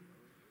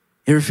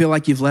 You ever feel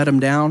like you've let him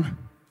down?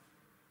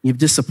 You've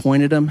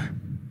disappointed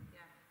him?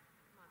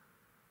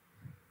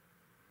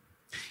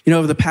 You know,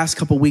 over the past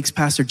couple weeks,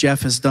 Pastor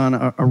Jeff has done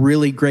a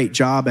really great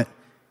job at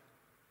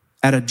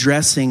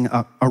addressing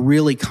a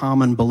really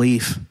common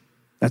belief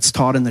that's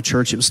taught in the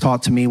church. It was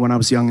taught to me when I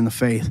was young in the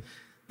faith,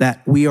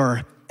 that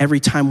every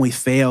time we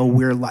fail,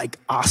 we're like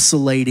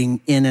oscillating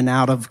in and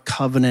out of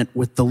covenant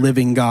with the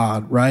living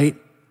God, right?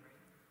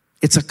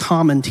 It's a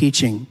common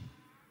teaching.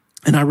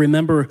 And I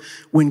remember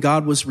when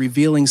God was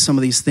revealing some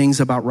of these things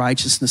about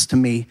righteousness to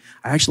me,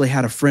 I actually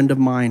had a friend of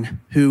mine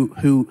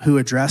who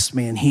addressed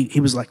me, and he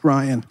was like,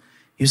 Ryan,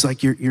 he was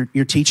like,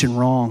 you're teaching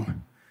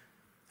wrong.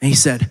 And he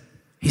said,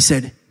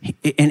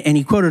 and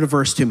he quoted a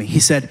verse to me. He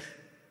said,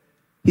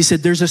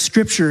 there's a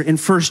scripture in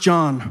 1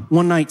 John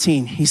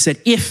 1:19. He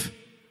said, if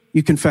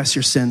you confess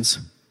your sins,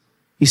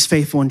 he's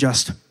faithful and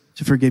just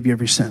to forgive you of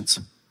your sins.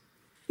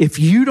 If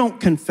you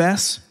don't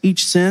confess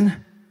each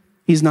sin,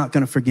 he's not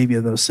going to forgive you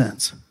of those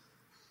sins.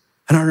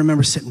 And I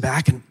remember sitting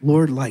back and,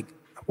 Lord, like,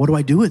 what do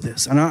I do with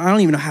this? And I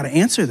don't even know how to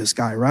answer this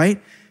guy,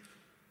 right?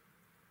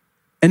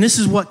 And this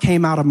is what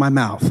came out of my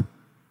mouth.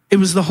 It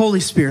was the Holy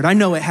Spirit. I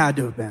know it had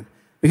to have been,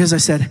 because I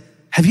said,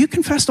 have you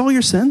confessed all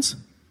your sins?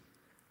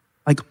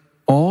 Like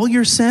all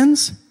your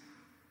sins?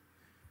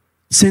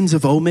 Sins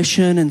of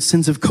omission and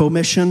sins of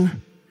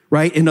commission,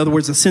 right? In other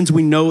words, the sins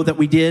we know that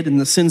we did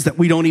and the sins that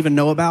we don't even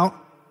know about.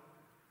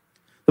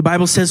 The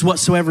Bible says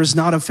whatsoever is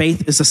not of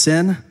faith is a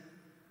sin.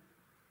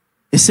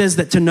 It says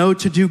that to know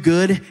to do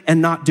good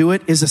and not do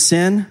it is a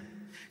sin.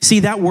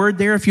 See, that word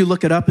there, if you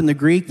look it up in the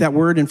Greek, that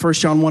word in 1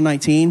 John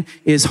 1:19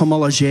 is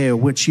homologeo,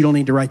 which you don't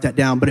need to write that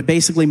down, but it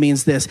basically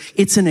means this.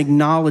 It's an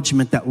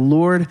acknowledgement that,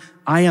 Lord,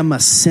 I am a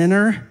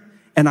sinner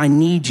and I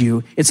need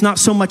you. It's not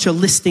so much a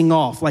listing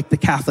off like the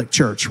Catholic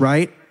Church,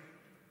 right?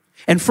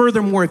 And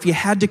furthermore, if you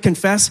had to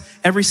confess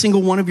every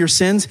single one of your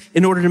sins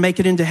in order to make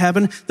it into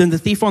heaven, then the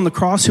thief on the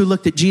cross who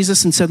looked at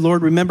Jesus and said,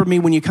 Lord, remember me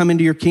when you come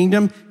into your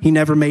kingdom, he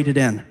never made it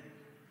in.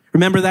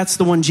 Remember, that's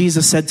the one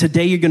Jesus said,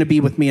 today you're going to be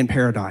with me in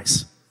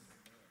paradise.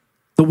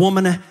 The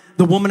woman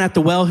at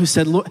the well who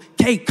said, Lord,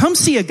 hey, come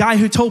see a guy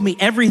who told me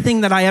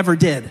everything that I ever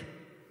did.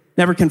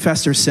 Never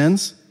confessed her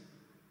sins.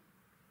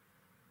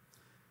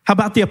 How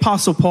about the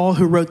Apostle Paul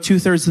who wrote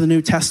 2/3 of the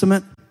New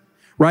Testament?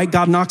 Right?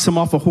 God knocks him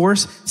off a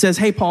horse, says,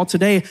 hey, Paul,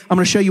 today I'm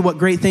going to show you what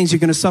great things you're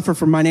going to suffer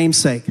for my name's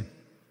sake.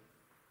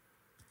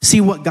 See,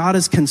 what God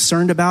is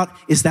concerned about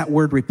is that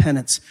word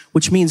repentance,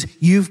 which means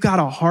you've got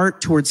a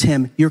heart towards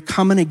him. You're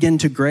coming again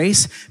to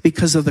grace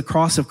because of the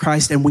cross of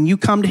Christ. And when you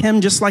come to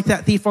him, just like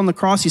that thief on the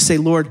cross, you say,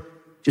 Lord,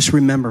 just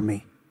remember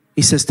me.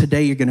 He says,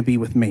 today you're going to be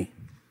with me.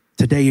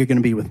 Today you're going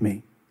to be with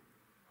me.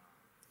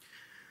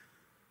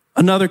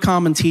 Another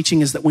common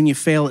teaching is that when you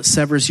fail, it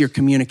severs your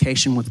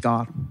communication with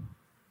God.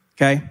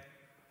 Okay?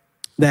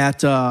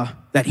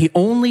 That he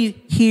only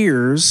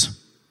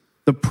hears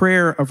the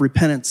prayer of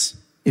repentance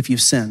if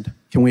you've sinned.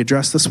 Can we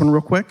address this one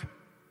real quick?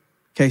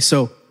 Okay,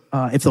 so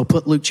if they'll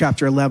put Luke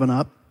chapter 11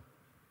 up,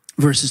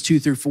 verses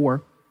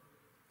 2-4.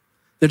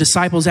 The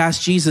disciples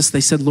asked Jesus, they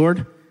said,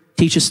 Lord,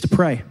 teach us to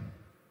pray.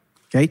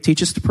 Okay,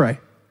 teach us to pray.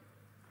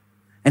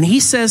 And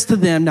he says to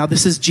them, now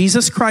this is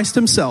Jesus Christ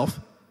himself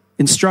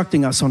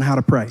instructing us on how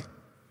to pray.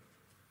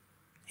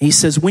 He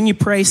says, when you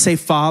pray, say,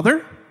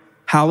 Father,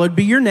 hallowed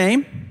be your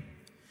name.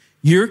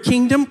 Your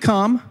kingdom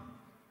come.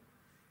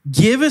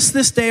 Give us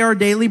this day our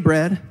daily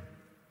bread.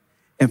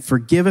 And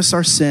forgive us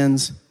our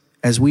sins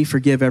as we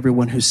forgive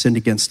everyone who's sinned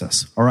against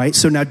us. All right.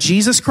 So now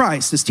Jesus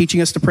Christ is teaching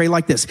us to pray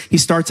like this. He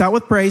starts out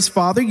with praise.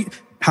 Father,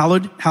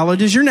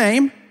 hallowed is your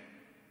name.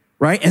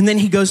 Right. And then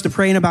he goes to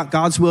praying about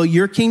God's will.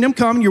 Your kingdom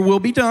come, your will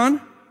be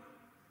done.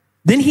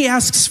 Then he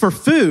asks for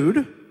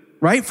food,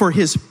 right? For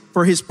his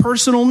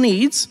personal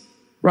needs,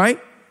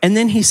 right? And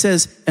then he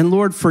says, and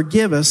Lord,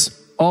 forgive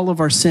us all of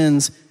our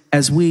sins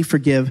as we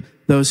forgive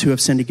those who have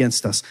sinned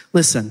against us.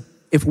 Listen,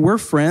 if we're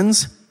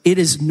friends, it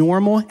is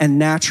normal and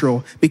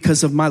natural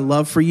because of my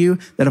love for you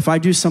that if I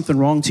do something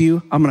wrong to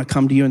you, I'm going to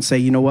come to you and say,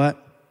 you know what?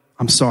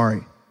 I'm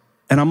sorry.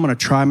 And I'm going to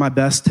try my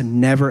best to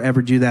never,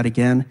 ever do that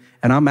again.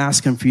 And I'm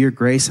asking for your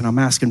grace and I'm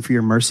asking for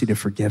your mercy to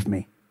forgive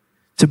me,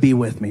 to be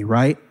with me,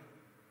 right?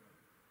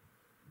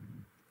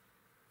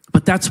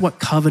 But that's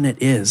what covenant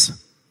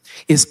is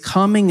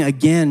coming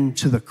again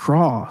to the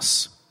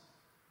cross.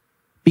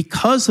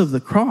 Because of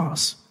the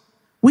cross,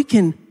 we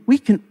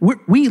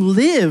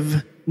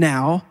live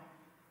now.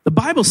 The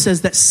Bible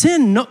says that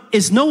sin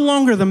is no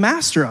longer the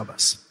master of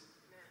us.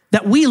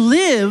 That we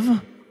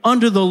live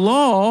under the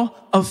law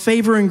of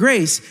favor and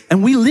grace.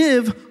 And we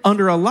live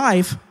under a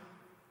life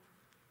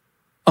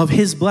of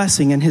his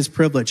blessing and his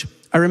privilege.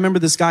 I remember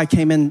this guy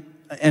came in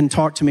and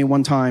talked to me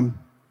one time.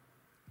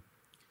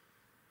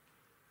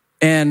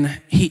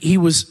 And he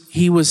was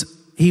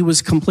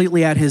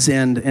completely at his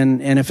end.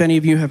 And if any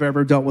of you have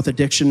ever dealt with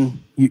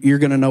addiction, you're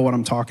going to know what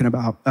I'm talking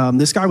about.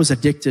 This guy was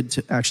addicted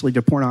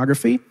to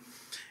pornography.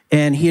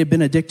 And he had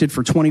been addicted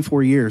for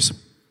 24 years.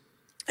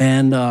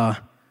 And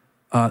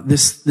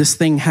this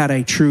thing had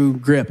a true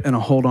grip and a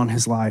hold on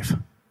his life.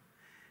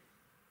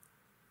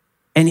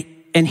 And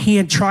he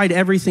had tried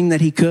everything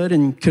that he could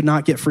and could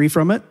not get free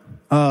from it.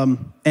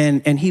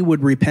 And he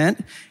would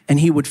repent and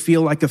he would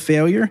feel like a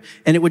failure.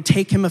 And it would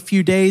take him a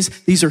few days,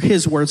 these are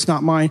his words,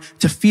 not mine,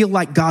 to feel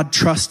like God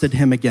trusted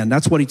him again.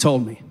 That's what he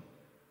told me.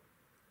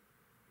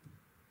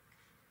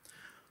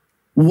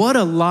 What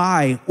a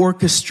lie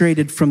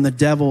orchestrated from the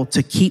devil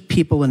to keep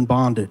people in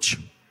bondage.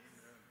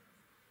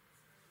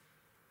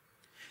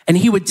 And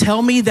he would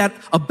tell me that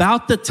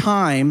about the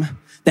time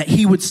that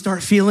he would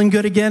start feeling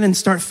good again and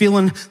start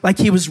feeling like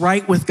he was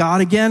right with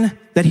God again,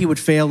 that he would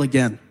fail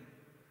again.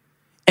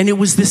 And it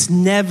was this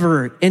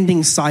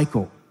never-ending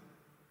cycle.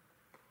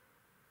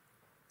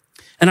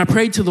 And I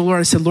prayed to the Lord.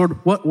 I said,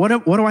 Lord, what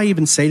do I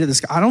even say to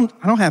this guy? I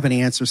don't have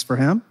any answers for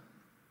him.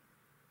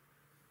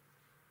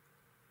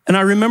 And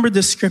I remembered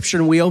this scripture,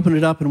 and we opened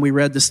it up and we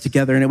read this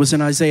together. And it was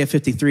in Isaiah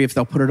 53, if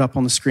they'll put it up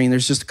on the screen.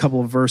 There's just a couple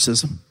of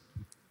verses.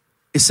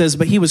 It says,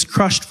 but he was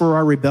crushed for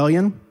our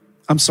rebellion.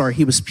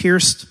 He was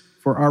pierced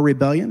for our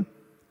rebellion.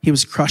 He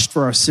was crushed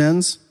for our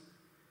sins.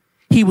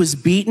 He was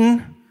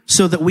beaten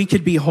so that we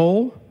could be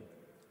whole.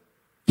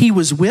 He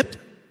was whipped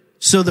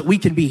so that we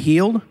could be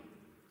healed.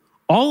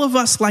 All of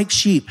us like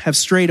sheep have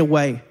strayed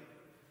away.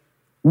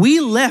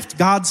 We left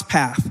God's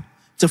path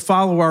to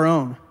follow our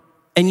own.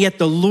 And yet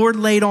the Lord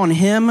laid on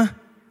him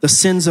the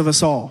sins of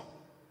us all.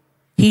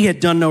 He had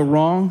done no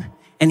wrong,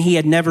 and he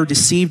had never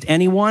deceived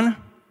anyone.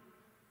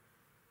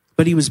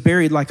 But he was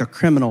buried like a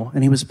criminal,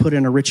 and he was put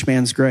in a rich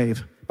man's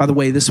grave. By the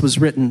way, this was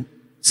written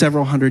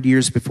several hundred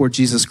years before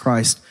Jesus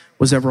Christ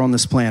was ever on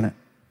this planet.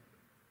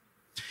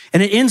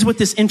 And it ends with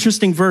this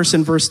interesting verse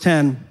in verse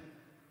 10.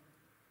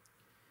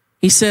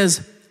 He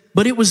says,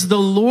 but it was the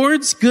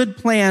Lord's good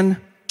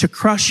plan to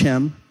crush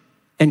him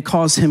and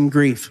cause him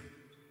grief.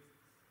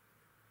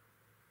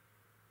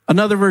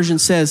 Another version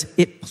says,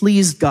 it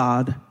pleased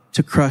God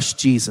to crush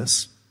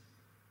Jesus.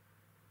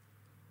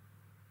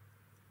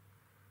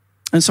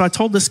 And so I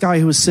told this guy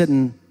who was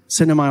sitting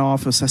in my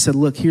office, I said,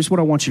 look, here's what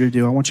I want you to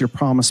do. I want you to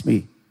promise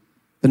me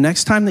the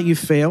next time that you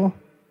fail,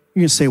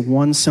 you're going to say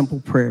one simple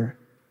prayer.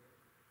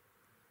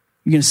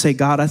 You're going to say,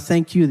 God, I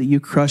thank you that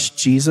you crushed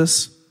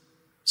Jesus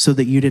so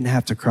that you didn't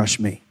have to crush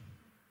me.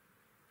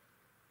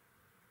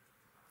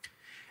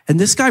 And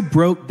this guy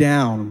broke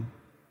down.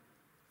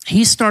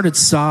 He started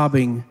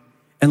sobbing.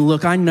 And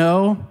look, I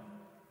know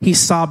he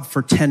sobbed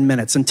for 10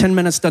 minutes. And 10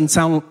 minutes doesn't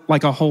sound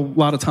like a whole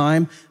lot of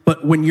time.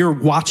 But when you're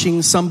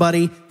watching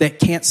somebody that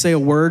can't say a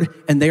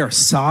word and they are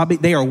sobbing,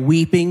 they are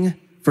weeping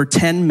for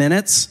 10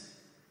 minutes.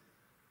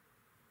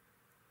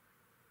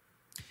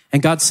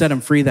 And God set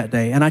him free that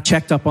day. And I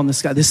checked up on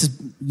this guy. This is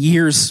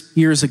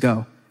years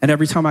ago. And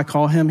every time I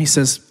call him, he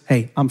says,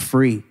 hey, I'm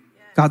free.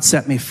 God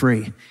set me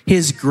free.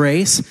 His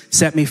grace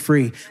set me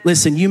free.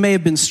 Listen, you may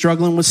have been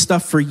struggling with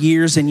stuff for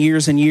years and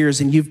years and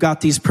years, and you've got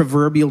these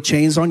proverbial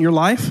chains on your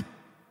life.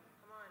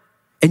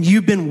 And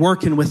you've been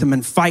working with them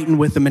and fighting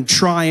with them and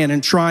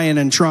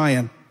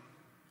trying.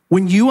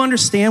 When you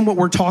understand what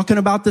we're talking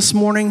about this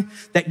morning,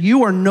 that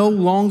you are no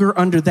longer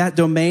under that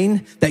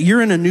domain, that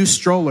you're in a new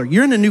stroller,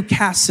 you're in a new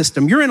caste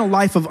system, you're in a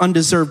life of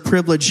undeserved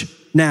privilege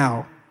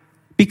now.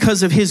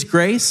 Because of his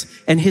grace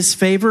and his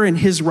favor and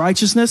his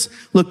righteousness,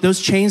 look, those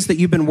chains that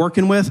you've been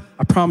working with,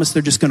 I promise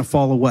they're just going to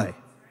fall away.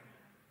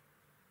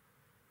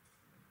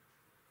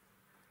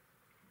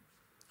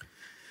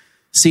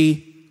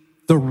 See,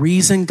 the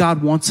reason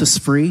God wants us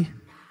free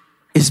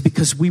is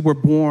because we were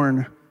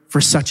born for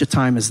such a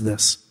time as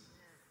this.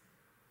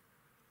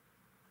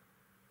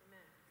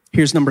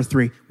 Here's number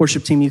 3.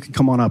 Worship team, you can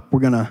come on up.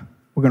 We're gonna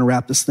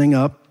wrap this thing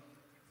up.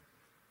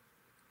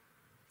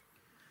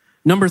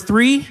 Number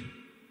 3,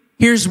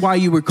 here's why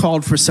you were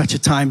called for such a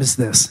time as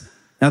this.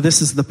 Now,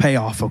 this is the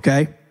payoff,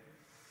 okay?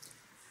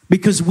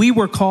 Because we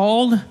were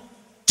called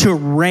to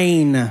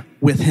reign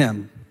with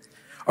him.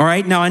 All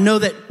right? Now, I know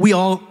that we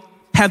all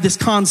have this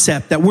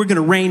concept that we're going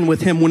to reign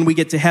with him when we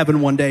get to heaven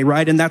one day,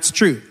 right? And that's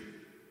true,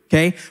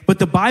 okay? But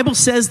the Bible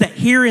says that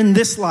here in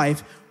this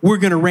life, we're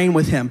going to reign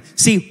with him.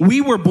 See,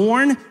 you were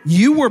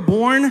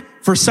born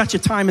for such a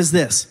time as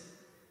this.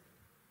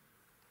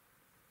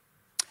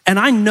 And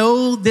I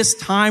know this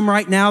time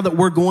right now that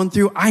we're going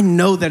through, I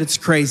know that it's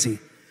crazy.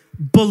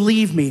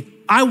 Believe me,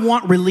 I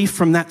want relief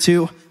from that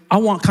too. I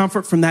want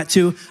comfort from that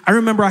too. I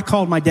remember I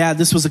called my dad.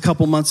 This was a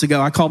couple months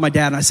ago. I called my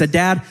dad and I said,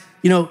 Dad,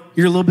 you're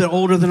a little bit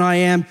older than I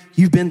am.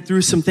 You've been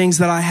through some things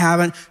that I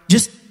haven't.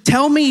 Just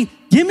tell me,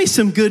 give me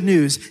some good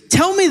news.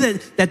 Tell me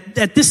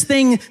that this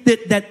thing,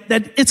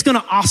 that it's going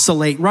to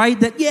oscillate, right?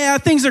 That, yeah,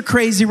 things are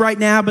crazy right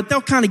now, but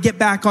they'll kind of get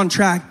back on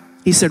track.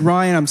 He said,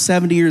 Ryan, I'm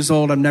 70 years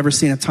old. I've never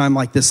seen a time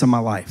like this in my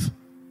life.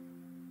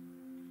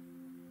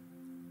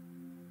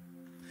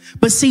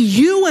 But see,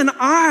 you and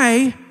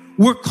I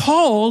were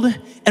called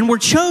and were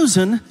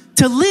chosen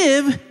to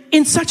live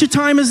in such a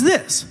time as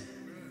this.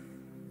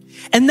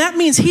 And that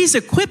means he's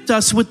equipped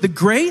us with the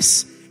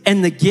grace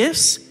and the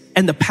gifts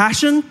and the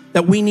passion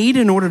that we need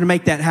in order to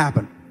make that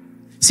happen.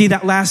 See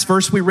that last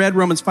verse we read,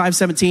 Romans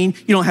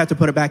 5:17? You don't have to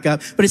put it back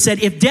up. But it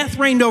said, if death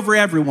reigned over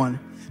everyone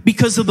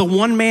because of the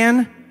one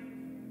man,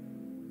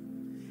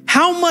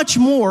 how much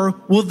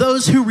more will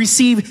those who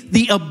receive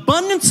the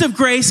abundance of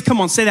grace, come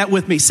on, say that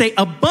with me, say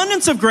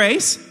abundance of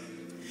grace,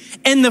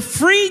 and the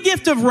free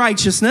gift of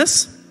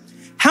righteousness,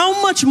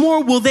 how much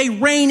more will they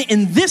reign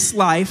in this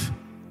life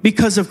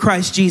because of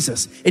Christ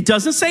Jesus? It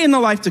doesn't say in the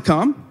life to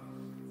come.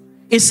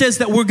 It says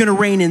that we're going to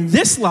reign in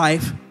this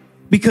life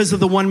because of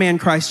the one man,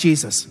 Christ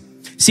Jesus.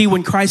 See,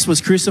 when Christ was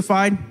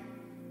crucified,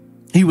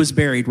 he was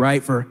buried,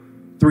 right, for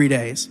 3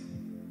 days.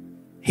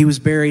 He was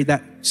buried,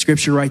 that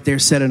scripture right there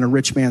said, in a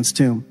rich man's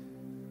tomb.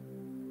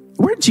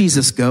 Where did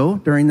Jesus go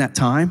during that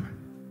time?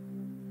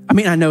 I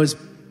mean, I know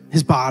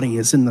his body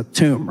is in the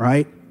tomb,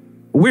 right?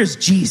 But where's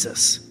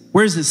Jesus?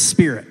 Where's his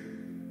spirit?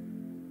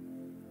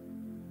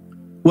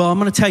 Well, I'm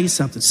going to tell you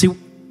something. See,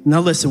 now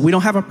listen, we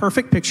don't have a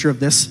perfect picture of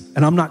this,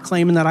 and I'm not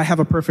claiming that I have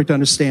a perfect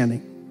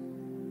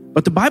understanding.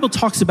 But the Bible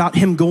talks about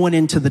him going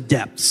into the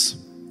depths,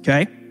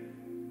 okay?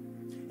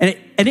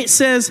 And it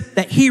says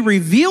that he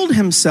revealed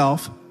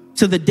himself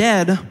to the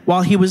dead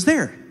while he was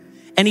there.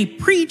 And he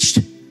preached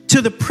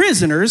to the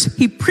prisoners,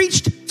 he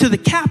preached to the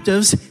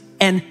captives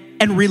and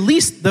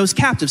released those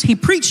captives. He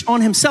preached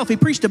on himself. He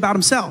preached about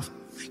himself.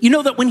 You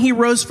know that when he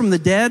rose from the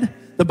dead,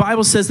 the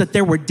Bible says that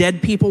there were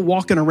dead people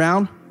walking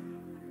around,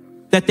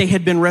 that they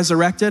had been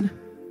resurrected.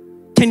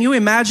 Can you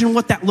imagine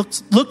what that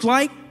looked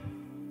like?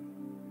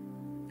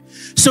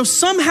 So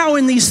somehow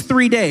in these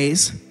 3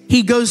 days,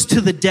 he goes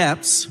to the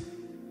depths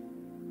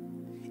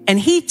and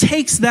he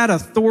takes that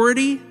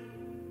authority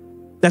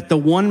that the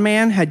one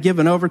man had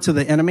given over to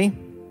the enemy,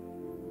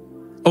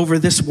 over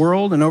this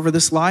world and over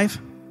this life.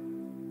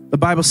 The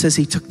Bible says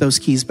he took those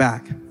keys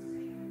back.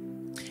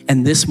 And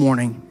And this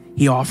morning,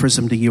 he offers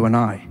them to you and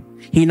I.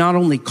 He not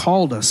only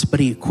called us, but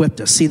he equipped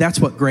us. See,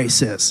 that's what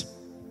grace is.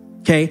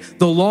 Okay?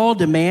 The law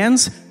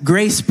demands,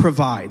 grace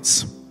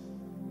provides.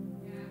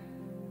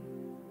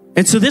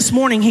 And so this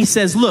morning he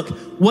says, look,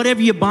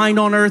 whatever you bind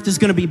on earth is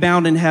going to be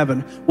bound in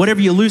heaven.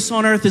 Whatever you loose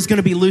on earth is going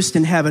to be loosed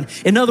in heaven.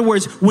 In other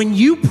words, when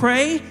you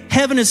pray,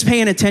 heaven is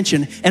paying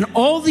attention, and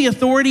all the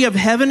authority of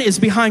heaven is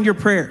behind your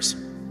prayers.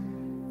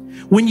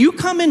 When you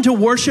come in to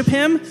worship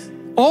him,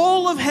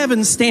 all of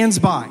heaven stands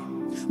by.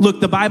 Look,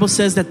 the Bible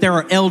says that there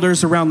are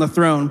elders around the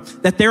throne,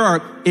 that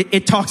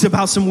it talks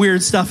about some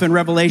weird stuff in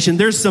Revelation.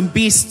 There's some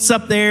beasts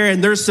up there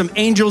and there's some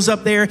angels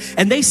up there,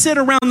 and they sit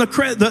around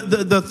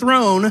the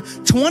throne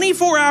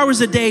 24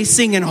 hours a day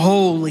singing,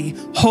 holy,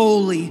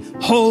 holy,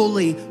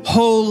 holy,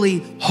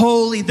 holy,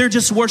 holy. They're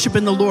just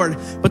worshiping the Lord.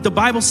 But the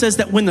Bible says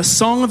that when the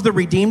song of the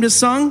redeemed is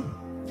sung,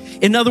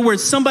 in other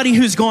words, somebody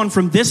who's gone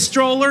from this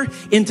stroller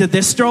into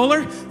this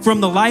stroller,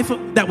 from the life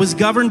that was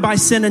governed by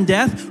sin and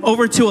death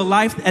over to a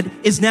life that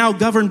is now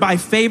governed by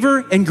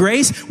favor and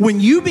grace. When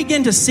you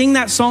begin to sing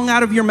that song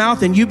out of your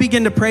mouth and you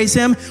begin to praise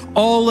him,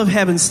 all of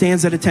heaven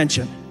stands at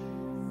attention.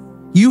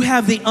 You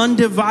have the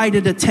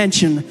undivided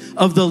attention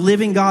of the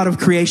living God of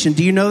creation.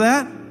 Do you know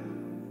that?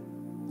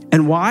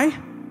 And why?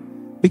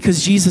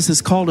 Because Jesus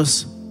has called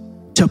us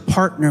to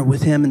partner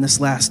with him in this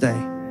last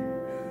day.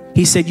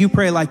 He said, you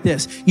pray like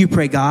this. You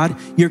pray, God,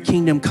 your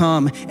kingdom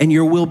come and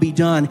your will be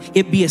done.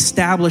 It be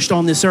established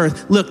on this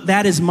earth. Look,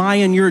 that is my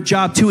and your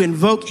job, to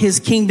invoke his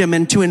kingdom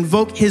and to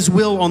invoke his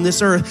will on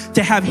this earth,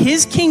 to have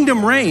his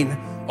kingdom reign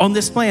on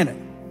this planet.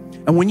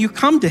 And when you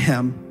come to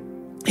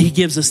him, he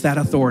gives us that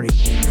authority.